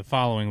Gambler, and then the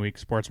following week,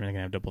 Sportsman are going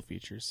to have double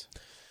features.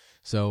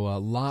 So a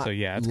lot. So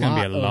yeah, it's going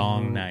to be a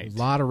long night. A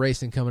lot of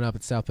racing coming up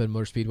at South Bend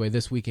Motor Speedway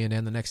this weekend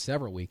and the next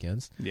several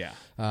weekends. Yeah.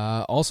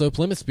 Also,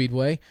 Plymouth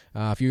Speedway.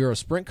 If you're a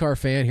sprint car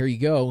fan, here you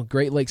go.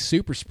 Great Lakes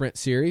Super Sprint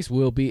Series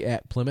will be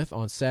at Plymouth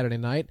on Saturday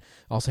night.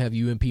 Also have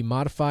UMP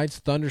Modifieds,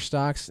 Thunder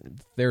Stocks.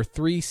 They're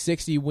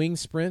 360 wing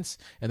sprints,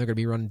 and they're going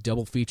to be running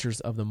double features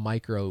of the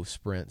micro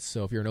sprints.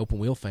 So if you're an open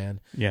wheel fan,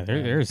 yeah,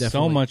 there's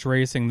so much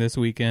racing this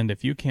weekend.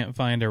 If you can't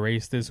find a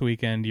race this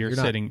weekend, you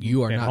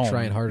are not home,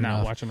 trying hard enough,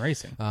 not watching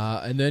racing.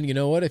 And then you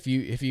know what? If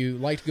you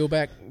like to go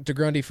back to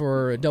Grundy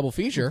for a double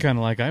feature, kind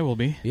of like I will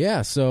be.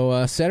 Yeah.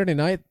 So Saturday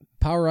night,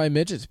 Power Eye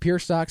Midgets, Pure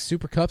Stocks,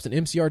 Super Cups, and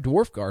MCR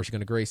Dwarf Cars are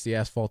going to grace the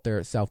asphalt there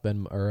at South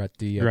Bend or at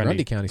the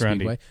Grundy County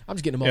Speedway. I'm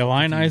just getting them all.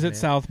 Illini's at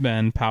South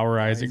Bend, Power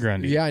Eyes at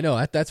Grundy. Yeah, I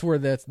know. That's where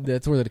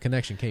the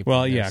connection came from.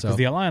 Well, yeah, because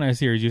the Illini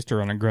series used to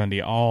run at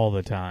Grundy all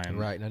the time.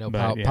 Right, and I know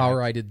But,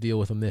 Power Eye did deal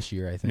with them this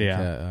year, I think,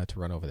 to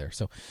run over there.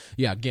 So,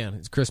 yeah, again,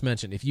 as Chris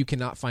mentioned, if you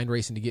cannot find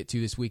racing to get to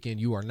this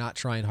weekend, you are not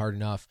trying hard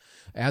enough.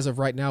 As of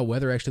right now,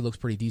 weather actually looks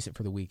pretty decent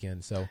for the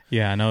weekend. So,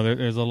 yeah, I know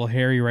there's a little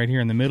hairy right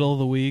here in the middle of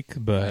the week,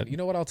 but you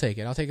know what? I'll take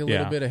it. I'll take a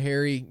little bit of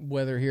hairy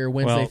weather here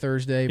Wednesday,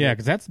 Thursday. Yeah,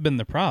 because that's been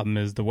the problem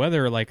is the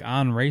weather like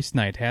on race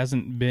night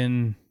hasn't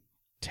been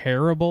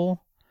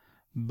terrible,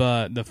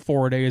 but the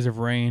 4 days of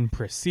rain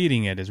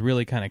preceding it has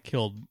really kind of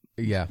killed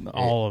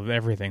all of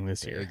everything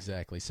this year.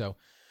 Exactly. So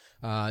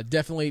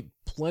definitely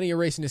plenty of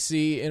racing to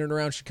see in and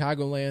around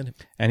Chicagoland.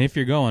 And if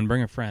you're going,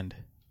 bring a friend.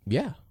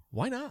 Yeah,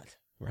 why not?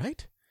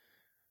 Right?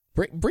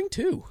 Bring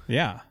 2.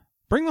 Yeah.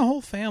 Bring the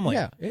whole family.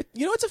 Yeah,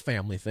 it's a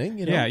family thing.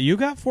 Yeah, you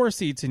got 4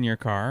 seats in your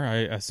car, I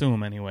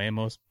assume anyway.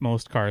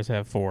 Most cars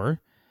have 4.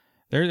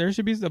 There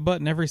should be a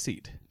butt in every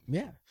seat.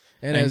 Yeah.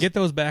 And get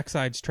those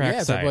backsides trackside.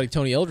 Yeah, as our buddy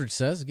Tony Eldridge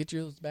says, get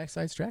your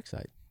backsides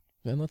trackside.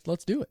 And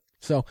let's do it.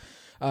 So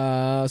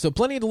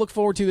plenty to look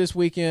forward to this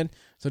weekend.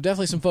 So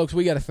definitely some folks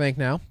we got to thank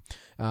now.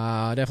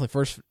 Definitely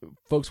first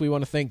folks we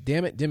want to thank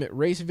Damn It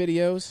Race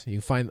Videos. You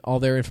can find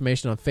all their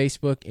information on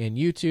Facebook and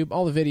YouTube,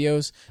 all the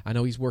videos. I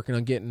know he's working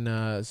on getting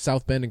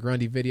South Bend and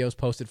Grundy videos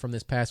posted from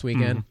this past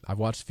weekend. Mm-hmm. I've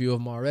watched a few of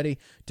them already.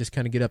 Just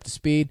kind of get up to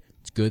speed.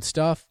 It's good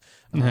stuff.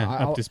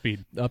 Up to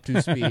speed. Up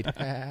to speed.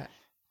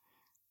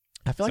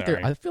 I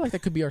feel like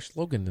that could be our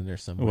slogan in there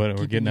somewhere. What,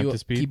 we're getting up to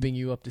speed? Keeping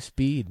you up to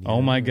speed.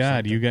 Oh my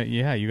God, you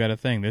got a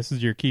thing. This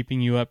is your keeping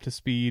you up to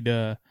speed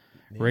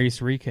race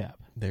recap.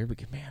 There we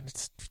go, man.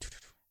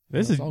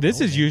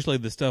 This is usually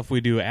the stuff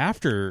we do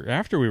after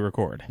we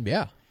record.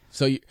 Yeah.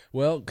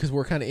 Because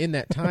we're kind of in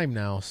that time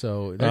now,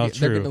 so they're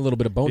True. getting a little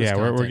bit of bonus. Yeah,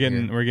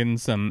 content we're getting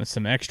some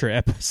extra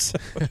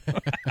episodes.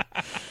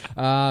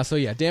 So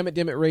yeah, Damn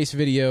It Race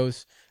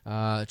videos.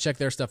 Check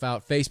their stuff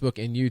out,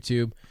 Facebook and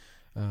YouTube.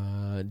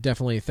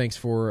 Definitely thanks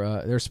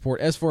for their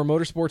support. As for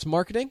Motorsports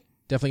Marketing,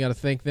 definitely got to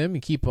thank them. You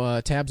keep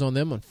tabs on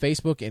them on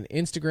Facebook and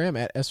Instagram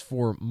at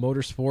S4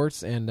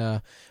 Motorsports. And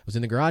I was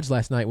in the garage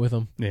last night with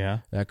them.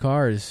 Yeah, that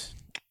car is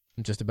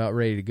just about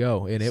ready to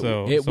go, and it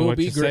will what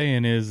be you're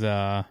saying is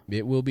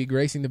it will be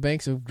gracing the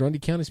banks of Grundy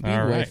County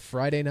Speedway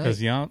Friday night.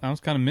 Because I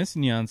was kind of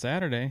missing you on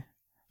Saturday.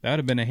 That would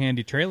have been a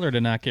handy trailer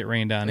to not get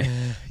rained on it.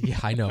 Yeah,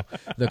 I know.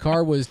 The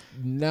car was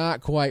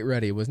not quite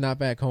ready. It was not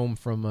back home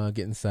from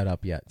getting set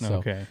up yet. So,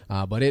 okay.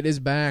 But it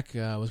is back.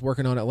 I was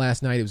working on it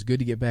last night. It was good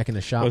to get back in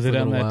the shop. Was for it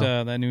a on little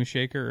while. that new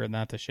shaker, or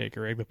not the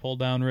shaker rig, the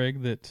pull-down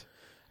rig that...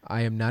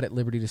 I am not at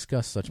liberty to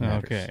discuss such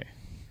matters. Okay.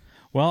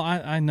 Well,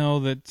 I know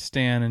that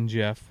Stan and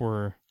Jeff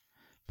were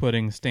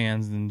putting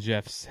Stan's and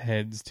Jeff's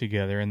heads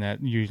together, and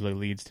that usually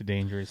leads to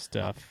dangerous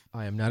stuff.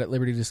 I am not at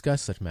liberty to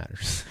discuss such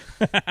matters.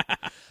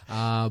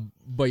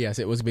 But yes,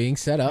 it was being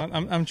set up.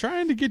 I'm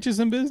trying to get you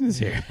some business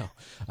here.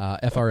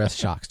 FRS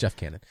Shocks, Jeff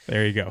Cannon.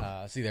 There you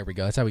go. See, there we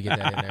go. That's how we get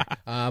that in there.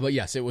 But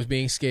yes, it was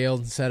being scaled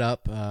and set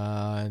up,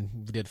 and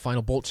we did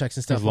final bolt checks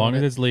and stuff. As long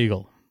as it's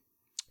legal.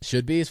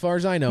 Should be, as far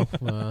as I know.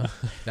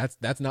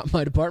 That's not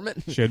my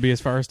department. Should be as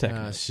far as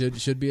technical.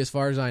 Should be as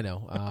far as I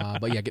know.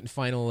 But yeah, getting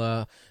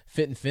final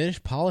fit and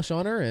finish polish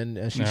on her,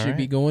 and she should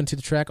be going to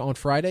the track on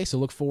Friday. So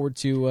look forward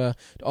to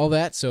all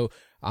that. So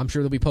I'm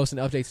sure they'll be posting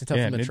updates and stuff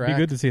from the track. It'd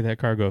be good to see that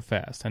car go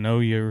fast. I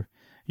know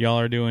y'all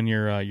are doing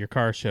your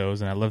car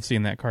shows, and I love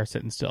seeing that car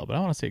sitting still. But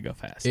I want to see it go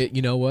fast.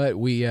 You know what?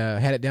 We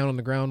had it down on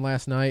the ground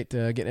last night,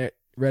 getting it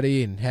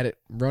ready and had it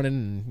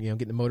running, and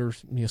getting the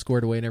motors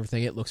squared away and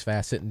everything. It looks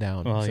fast sitting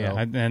down. Well, so. yeah,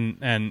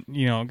 and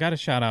got a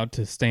shout out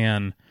to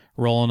Stan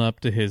rolling up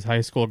to his high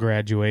school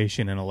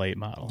graduation in a late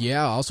model.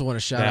 Yeah, I also want to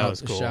shout out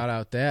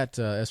that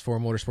S4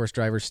 Motorsports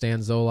driver Stan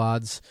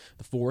Zolodz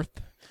the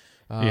fourth.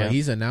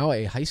 He's now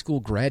a high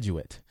school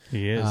graduate.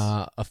 He is.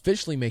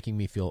 Officially making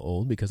me feel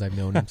old because I've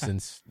known him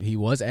since he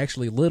was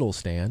actually little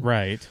Stan.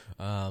 Right.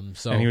 And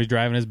he was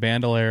driving his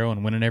Bandolero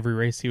and winning every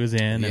race he was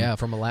in. Yeah,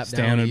 from a lap down.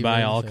 Stan would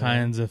buy all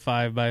kinds of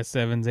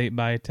 5x7s,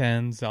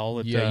 8x10s, all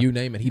at you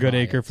name it.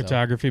 Goodacre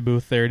Photography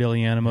booth there at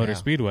Illiana Motor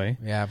Speedway.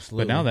 Yeah,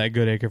 absolutely. But now that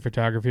Goodacre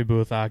Photography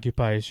booth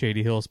occupies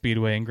Shady Hill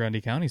Speedway and Grundy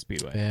County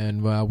Speedway.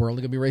 And we're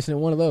only going to be racing at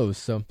one of those.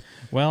 So,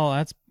 well,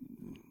 that's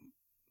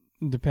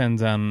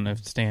depends on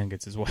if Stan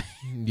gets his way.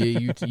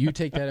 Yeah, you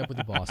take that up with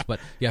the boss. But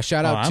yeah,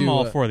 shout out to... I'm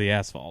all for the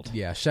asphalt.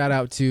 Yeah, shout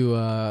out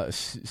to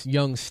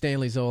young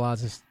Stanley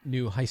Zolodz's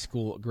new high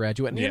school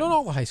graduate. And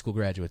all the high school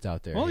graduates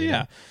out there. Well,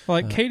 yeah. Well,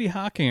 like Katie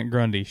Hocking at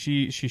Grundy,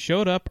 she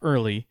showed up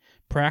early,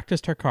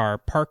 practiced her car,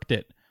 parked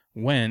it,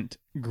 went,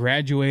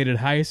 graduated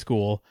high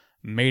school,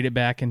 made it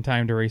back in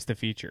time to race the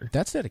feature.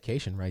 That's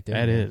dedication right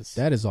there.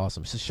 That is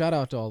awesome. So shout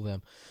out to all of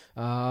them.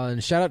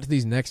 And shout out to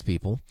these next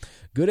people.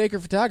 Goodacre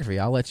Photography.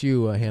 I'll let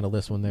you handle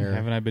this one there.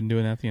 Haven't I been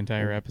doing that the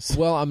entire episode?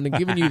 Well, I'm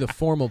giving you the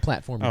formal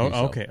platform.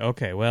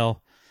 Okay.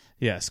 Well,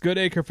 yes,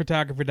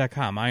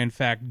 goodacrephotography.com. I, in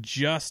fact,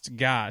 just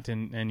got,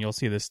 and you'll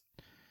see this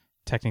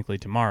technically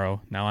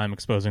tomorrow. Now I'm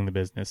exposing the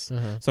business.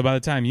 So by the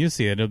time you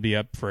see it, it'll be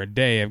up for a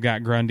day. I've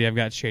got Grundy, I've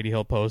got Shady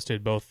Hill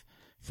posted, both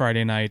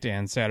Friday night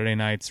and Saturday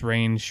night's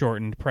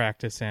rain-shortened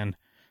practice and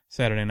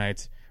Saturday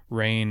night's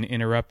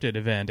rain-interrupted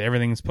event.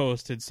 Everything's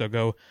posted, so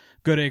go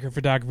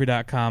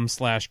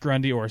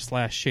goodacrephotography.com/Grundy or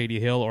 /Shady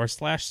Hill or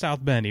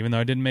 /South Bend, even though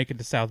I didn't make it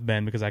to South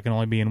Bend because I can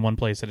only be in one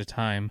place at a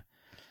time.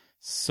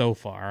 So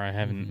far, I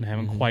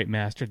haven't quite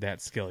mastered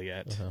that skill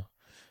yet.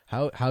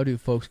 How do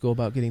folks go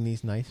about getting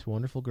these nice,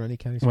 wonderful Grundy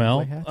County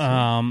Speedway hats?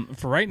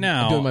 For right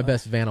now... I'm doing my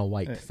best Vanna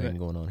White thing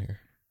going on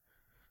here.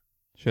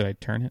 Should I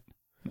turn it?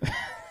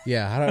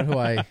 Yeah, I don't know who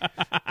I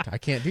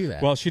can't do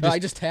that. Well, I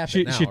just tap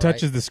it now. She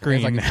touches the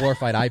screen. It's like a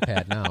glorified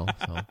iPad now.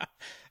 So.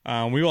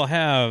 We will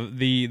have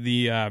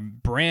the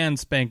brand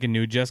spanking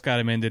new, just got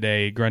them in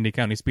today, Grundy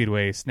County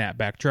Speedway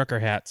snapback trucker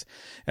hats,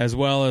 as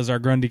well as our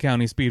Grundy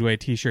County Speedway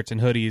t-shirts and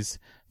hoodies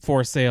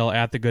for sale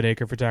at the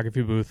Goodacre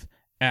Photography booth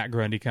at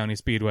Grundy County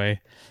Speedway.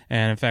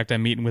 And in fact,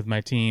 I'm meeting with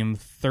my team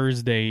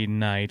Thursday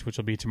night, which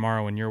will be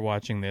tomorrow when you're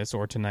watching this,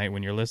 or tonight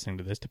when you're listening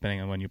to this,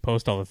 depending on when you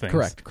post all the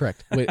things.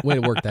 Correct. Way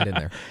to work that in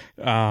there.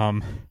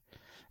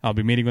 I'll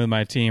be meeting with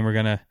my team. We're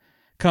gonna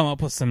come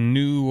up with some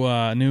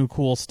new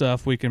cool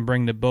stuff we can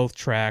bring to both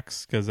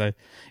tracks, because I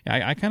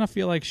kind of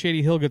feel like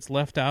Shady Hill gets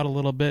left out a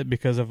little bit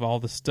because of all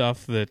the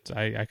stuff that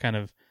I kind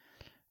of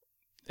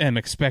am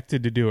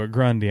expected to do at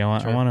Grundy. I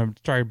want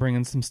to try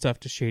bringing some stuff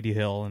to Shady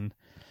Hill and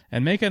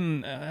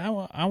making. I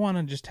want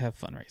to just have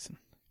fun racing.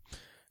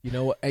 You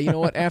know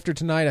what? After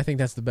tonight, I think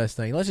that's the best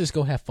thing. Let's just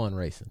go have fun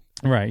racing.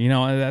 Right.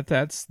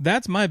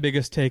 That's my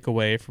biggest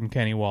takeaway from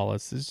Kenny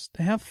Wallace is just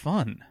to have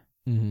fun.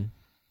 Mm-hmm.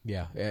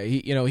 Yeah,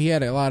 he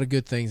had a lot of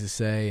good things to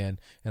say, and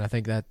I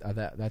think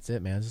that's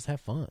it, man. Just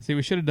have fun. See,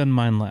 we should have done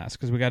mine last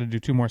because we got to do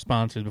 2 more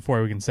sponsors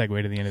before we can segue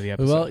to the end of the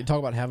episode. Well, you talk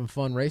about having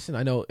fun racing.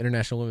 I know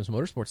International Women's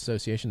Motorsports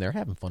Association, they're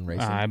having fun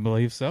racing. I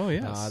believe so,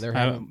 yes.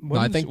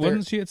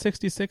 Wasn't she at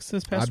 66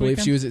 this past weekend? I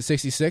believe she was at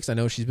 66. I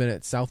know she's been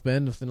at South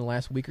Bend within the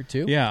last week or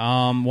two.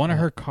 Yeah, one of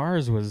her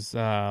cars was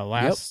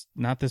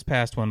not this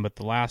past one, but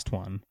the last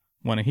one.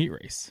 Won a heat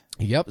race.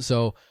 Yep.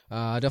 So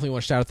I definitely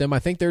want to shout out them. I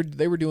think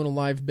they were doing a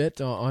live bit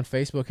on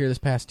Facebook here this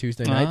past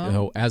Tuesday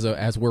night.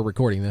 As we're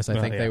recording this, I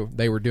think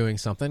they were doing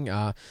something.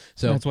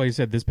 So that's why you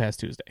said this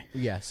past Tuesday.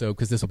 Yeah. So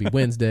because this will be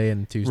Wednesday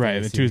and Tuesday.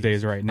 Right. The Tuesday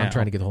is right now. I'm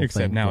trying to get the whole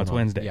Except thing. now it's on.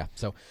 Wednesday. Yeah.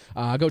 So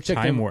go check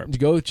Time them. warp.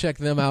 Go check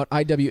them out.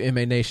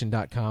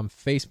 IWMANation.com,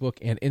 Facebook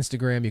and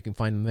Instagram. You can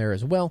find them there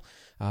as well.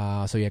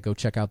 So yeah, go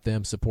check out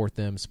them, support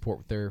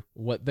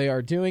what they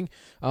are doing.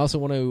 I also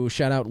want to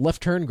shout out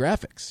Left Turn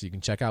Graphics. You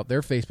can check out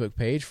their Facebook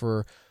page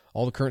for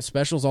all the current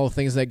specials, all the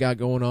things they got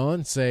going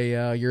on. Say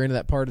you're into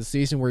that part of the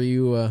season where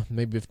you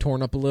maybe have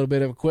torn up a little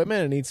bit of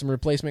equipment and need some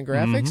replacement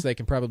graphics. They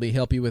can probably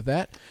help you with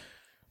that.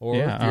 Or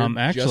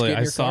actually,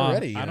 I saw.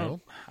 Ready, I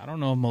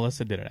don't know if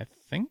Melissa did it. I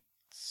think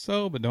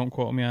so, but don't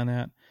quote me on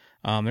that.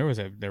 There was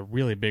a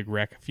really big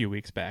wreck a few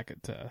weeks back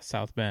at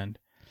South Bend.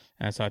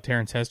 And I saw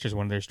Terrence Hester's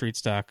one of their street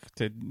stock.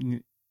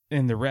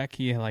 In the wreck,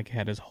 he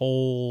had his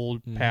whole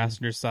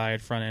passenger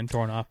side front end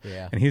torn off.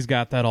 Yeah. And he's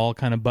got that all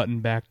kind of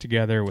buttoned back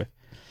together with,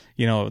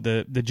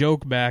 the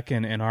joke back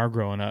in our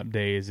growing up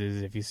days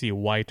is if you see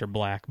white or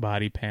black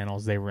body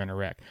panels, they were in a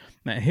wreck.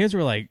 Now, his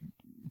were like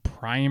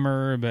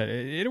primer, but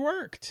it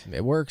worked.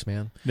 It works,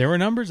 man. There were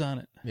numbers on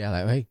it.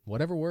 Yeah, hey,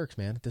 whatever works,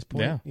 man. At this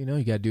point, you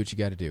got to do what you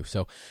got to do.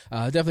 So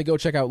definitely go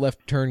check out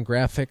Left Turn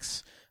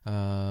Graphics.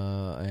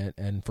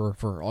 And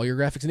for all your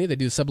graphics needs, they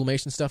do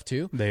sublimation stuff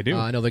too. They do.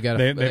 I know they've got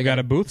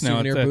a booth now.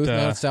 Souvenir booth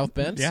now at South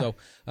Bend.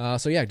 Yeah.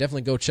 So yeah,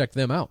 definitely go check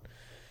them out.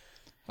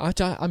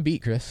 I'm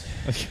beat, Chris.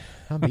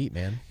 I'm beat,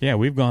 man. Yeah,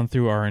 we've gone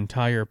through our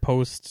entire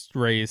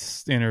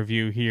post-race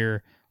interview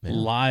here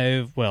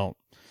live. Well,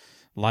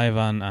 live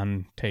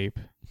on tape.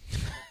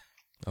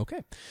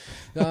 Okay.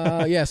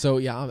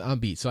 I'm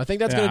beat. So I think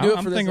that's going to do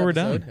it for this episode. We're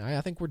done.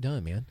 I think we're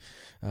done, man.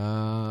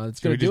 It's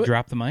Should going we to do just it.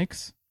 drop the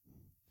mics?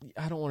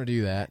 I don't want to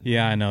do that.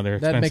 Yeah, I know they're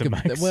expensive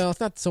mics. Well,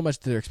 it's not so much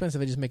that they're expensive.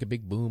 They just make a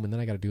big boom, and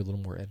then I got to do a little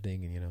more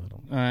editing,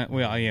 and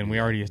we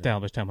already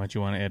established how much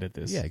you want to edit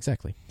this. Yeah,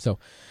 exactly. So,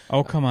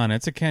 come on,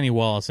 it's a Kenny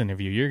Wallace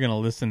interview. You're going to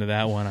listen to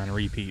that one on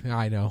repeat.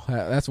 I know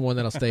that's one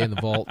that'll stay in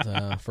the vault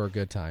for a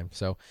good time.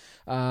 So,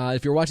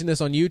 if you're watching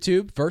this on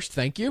YouTube, first,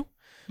 thank you.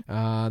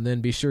 And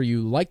then be sure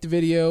you like the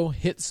video,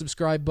 hit the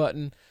subscribe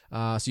button,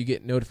 so you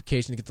get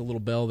notifications, get the little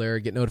bell there,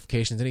 get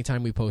notifications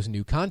anytime we post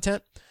new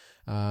content.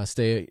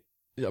 Stay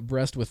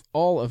abreast with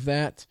all of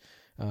that.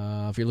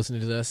 If you're listening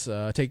to this,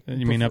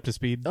 You mean up to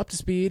speed? Up to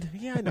speed.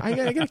 Yeah,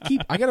 I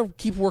gotta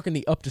keep working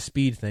the up to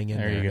speed thing in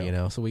there. You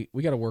go. So we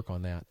got to work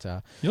on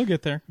that. You'll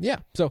get there. Yeah.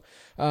 So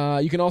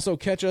you can also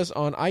catch us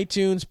on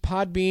iTunes,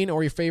 Podbean,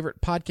 or your favorite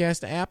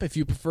podcast app if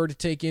you prefer to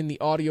take in the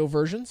audio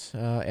versions,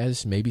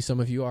 as maybe some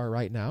of you are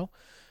right now.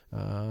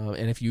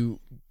 And if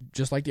you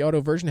just like the audio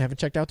version, haven't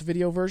checked out the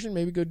video version,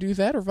 maybe go do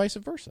that, or vice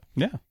versa.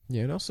 Yeah.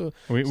 So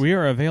we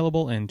are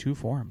available in 2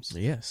 forms.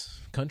 Yes,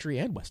 country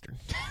and western.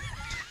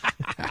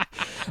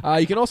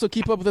 You can also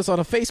keep up with us on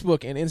a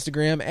Facebook and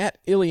Instagram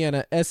at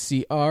Illiana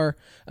SCR.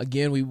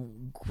 Again, we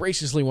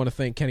graciously want to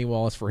thank Kenny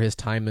Wallace for his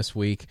time this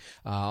week.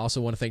 Also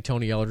want to thank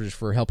Tony Eldridge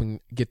for helping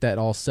get that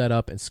all set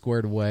up and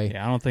squared away.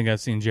 Yeah, I don't think I've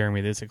seen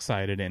Jeremy this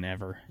excited in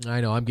ever. I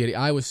know,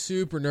 I was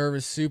super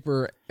nervous,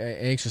 super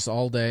anxious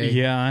all day.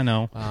 Yeah, I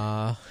know.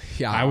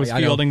 I was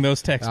fielding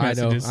those text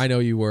messages. I know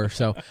you were.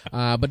 So,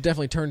 but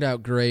definitely turned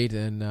out great,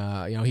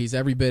 and he's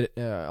every bit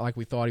like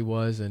we thought he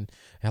was, and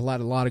had a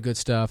lot of good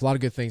stuff, a lot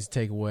of good things to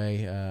take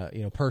away,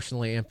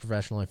 personally and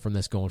professionally from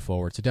this going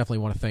forward. So definitely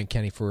want to thank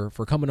Kenny for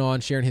coming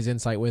on, sharing his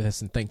insight with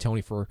us, and thank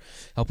Tony for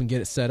helping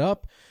get it set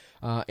up.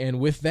 And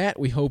with that,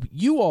 we hope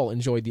you all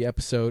enjoyed the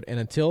episode. And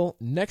until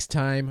next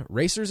time,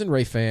 racers and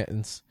Ray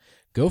fans,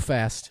 go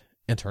fast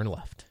and turn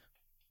left.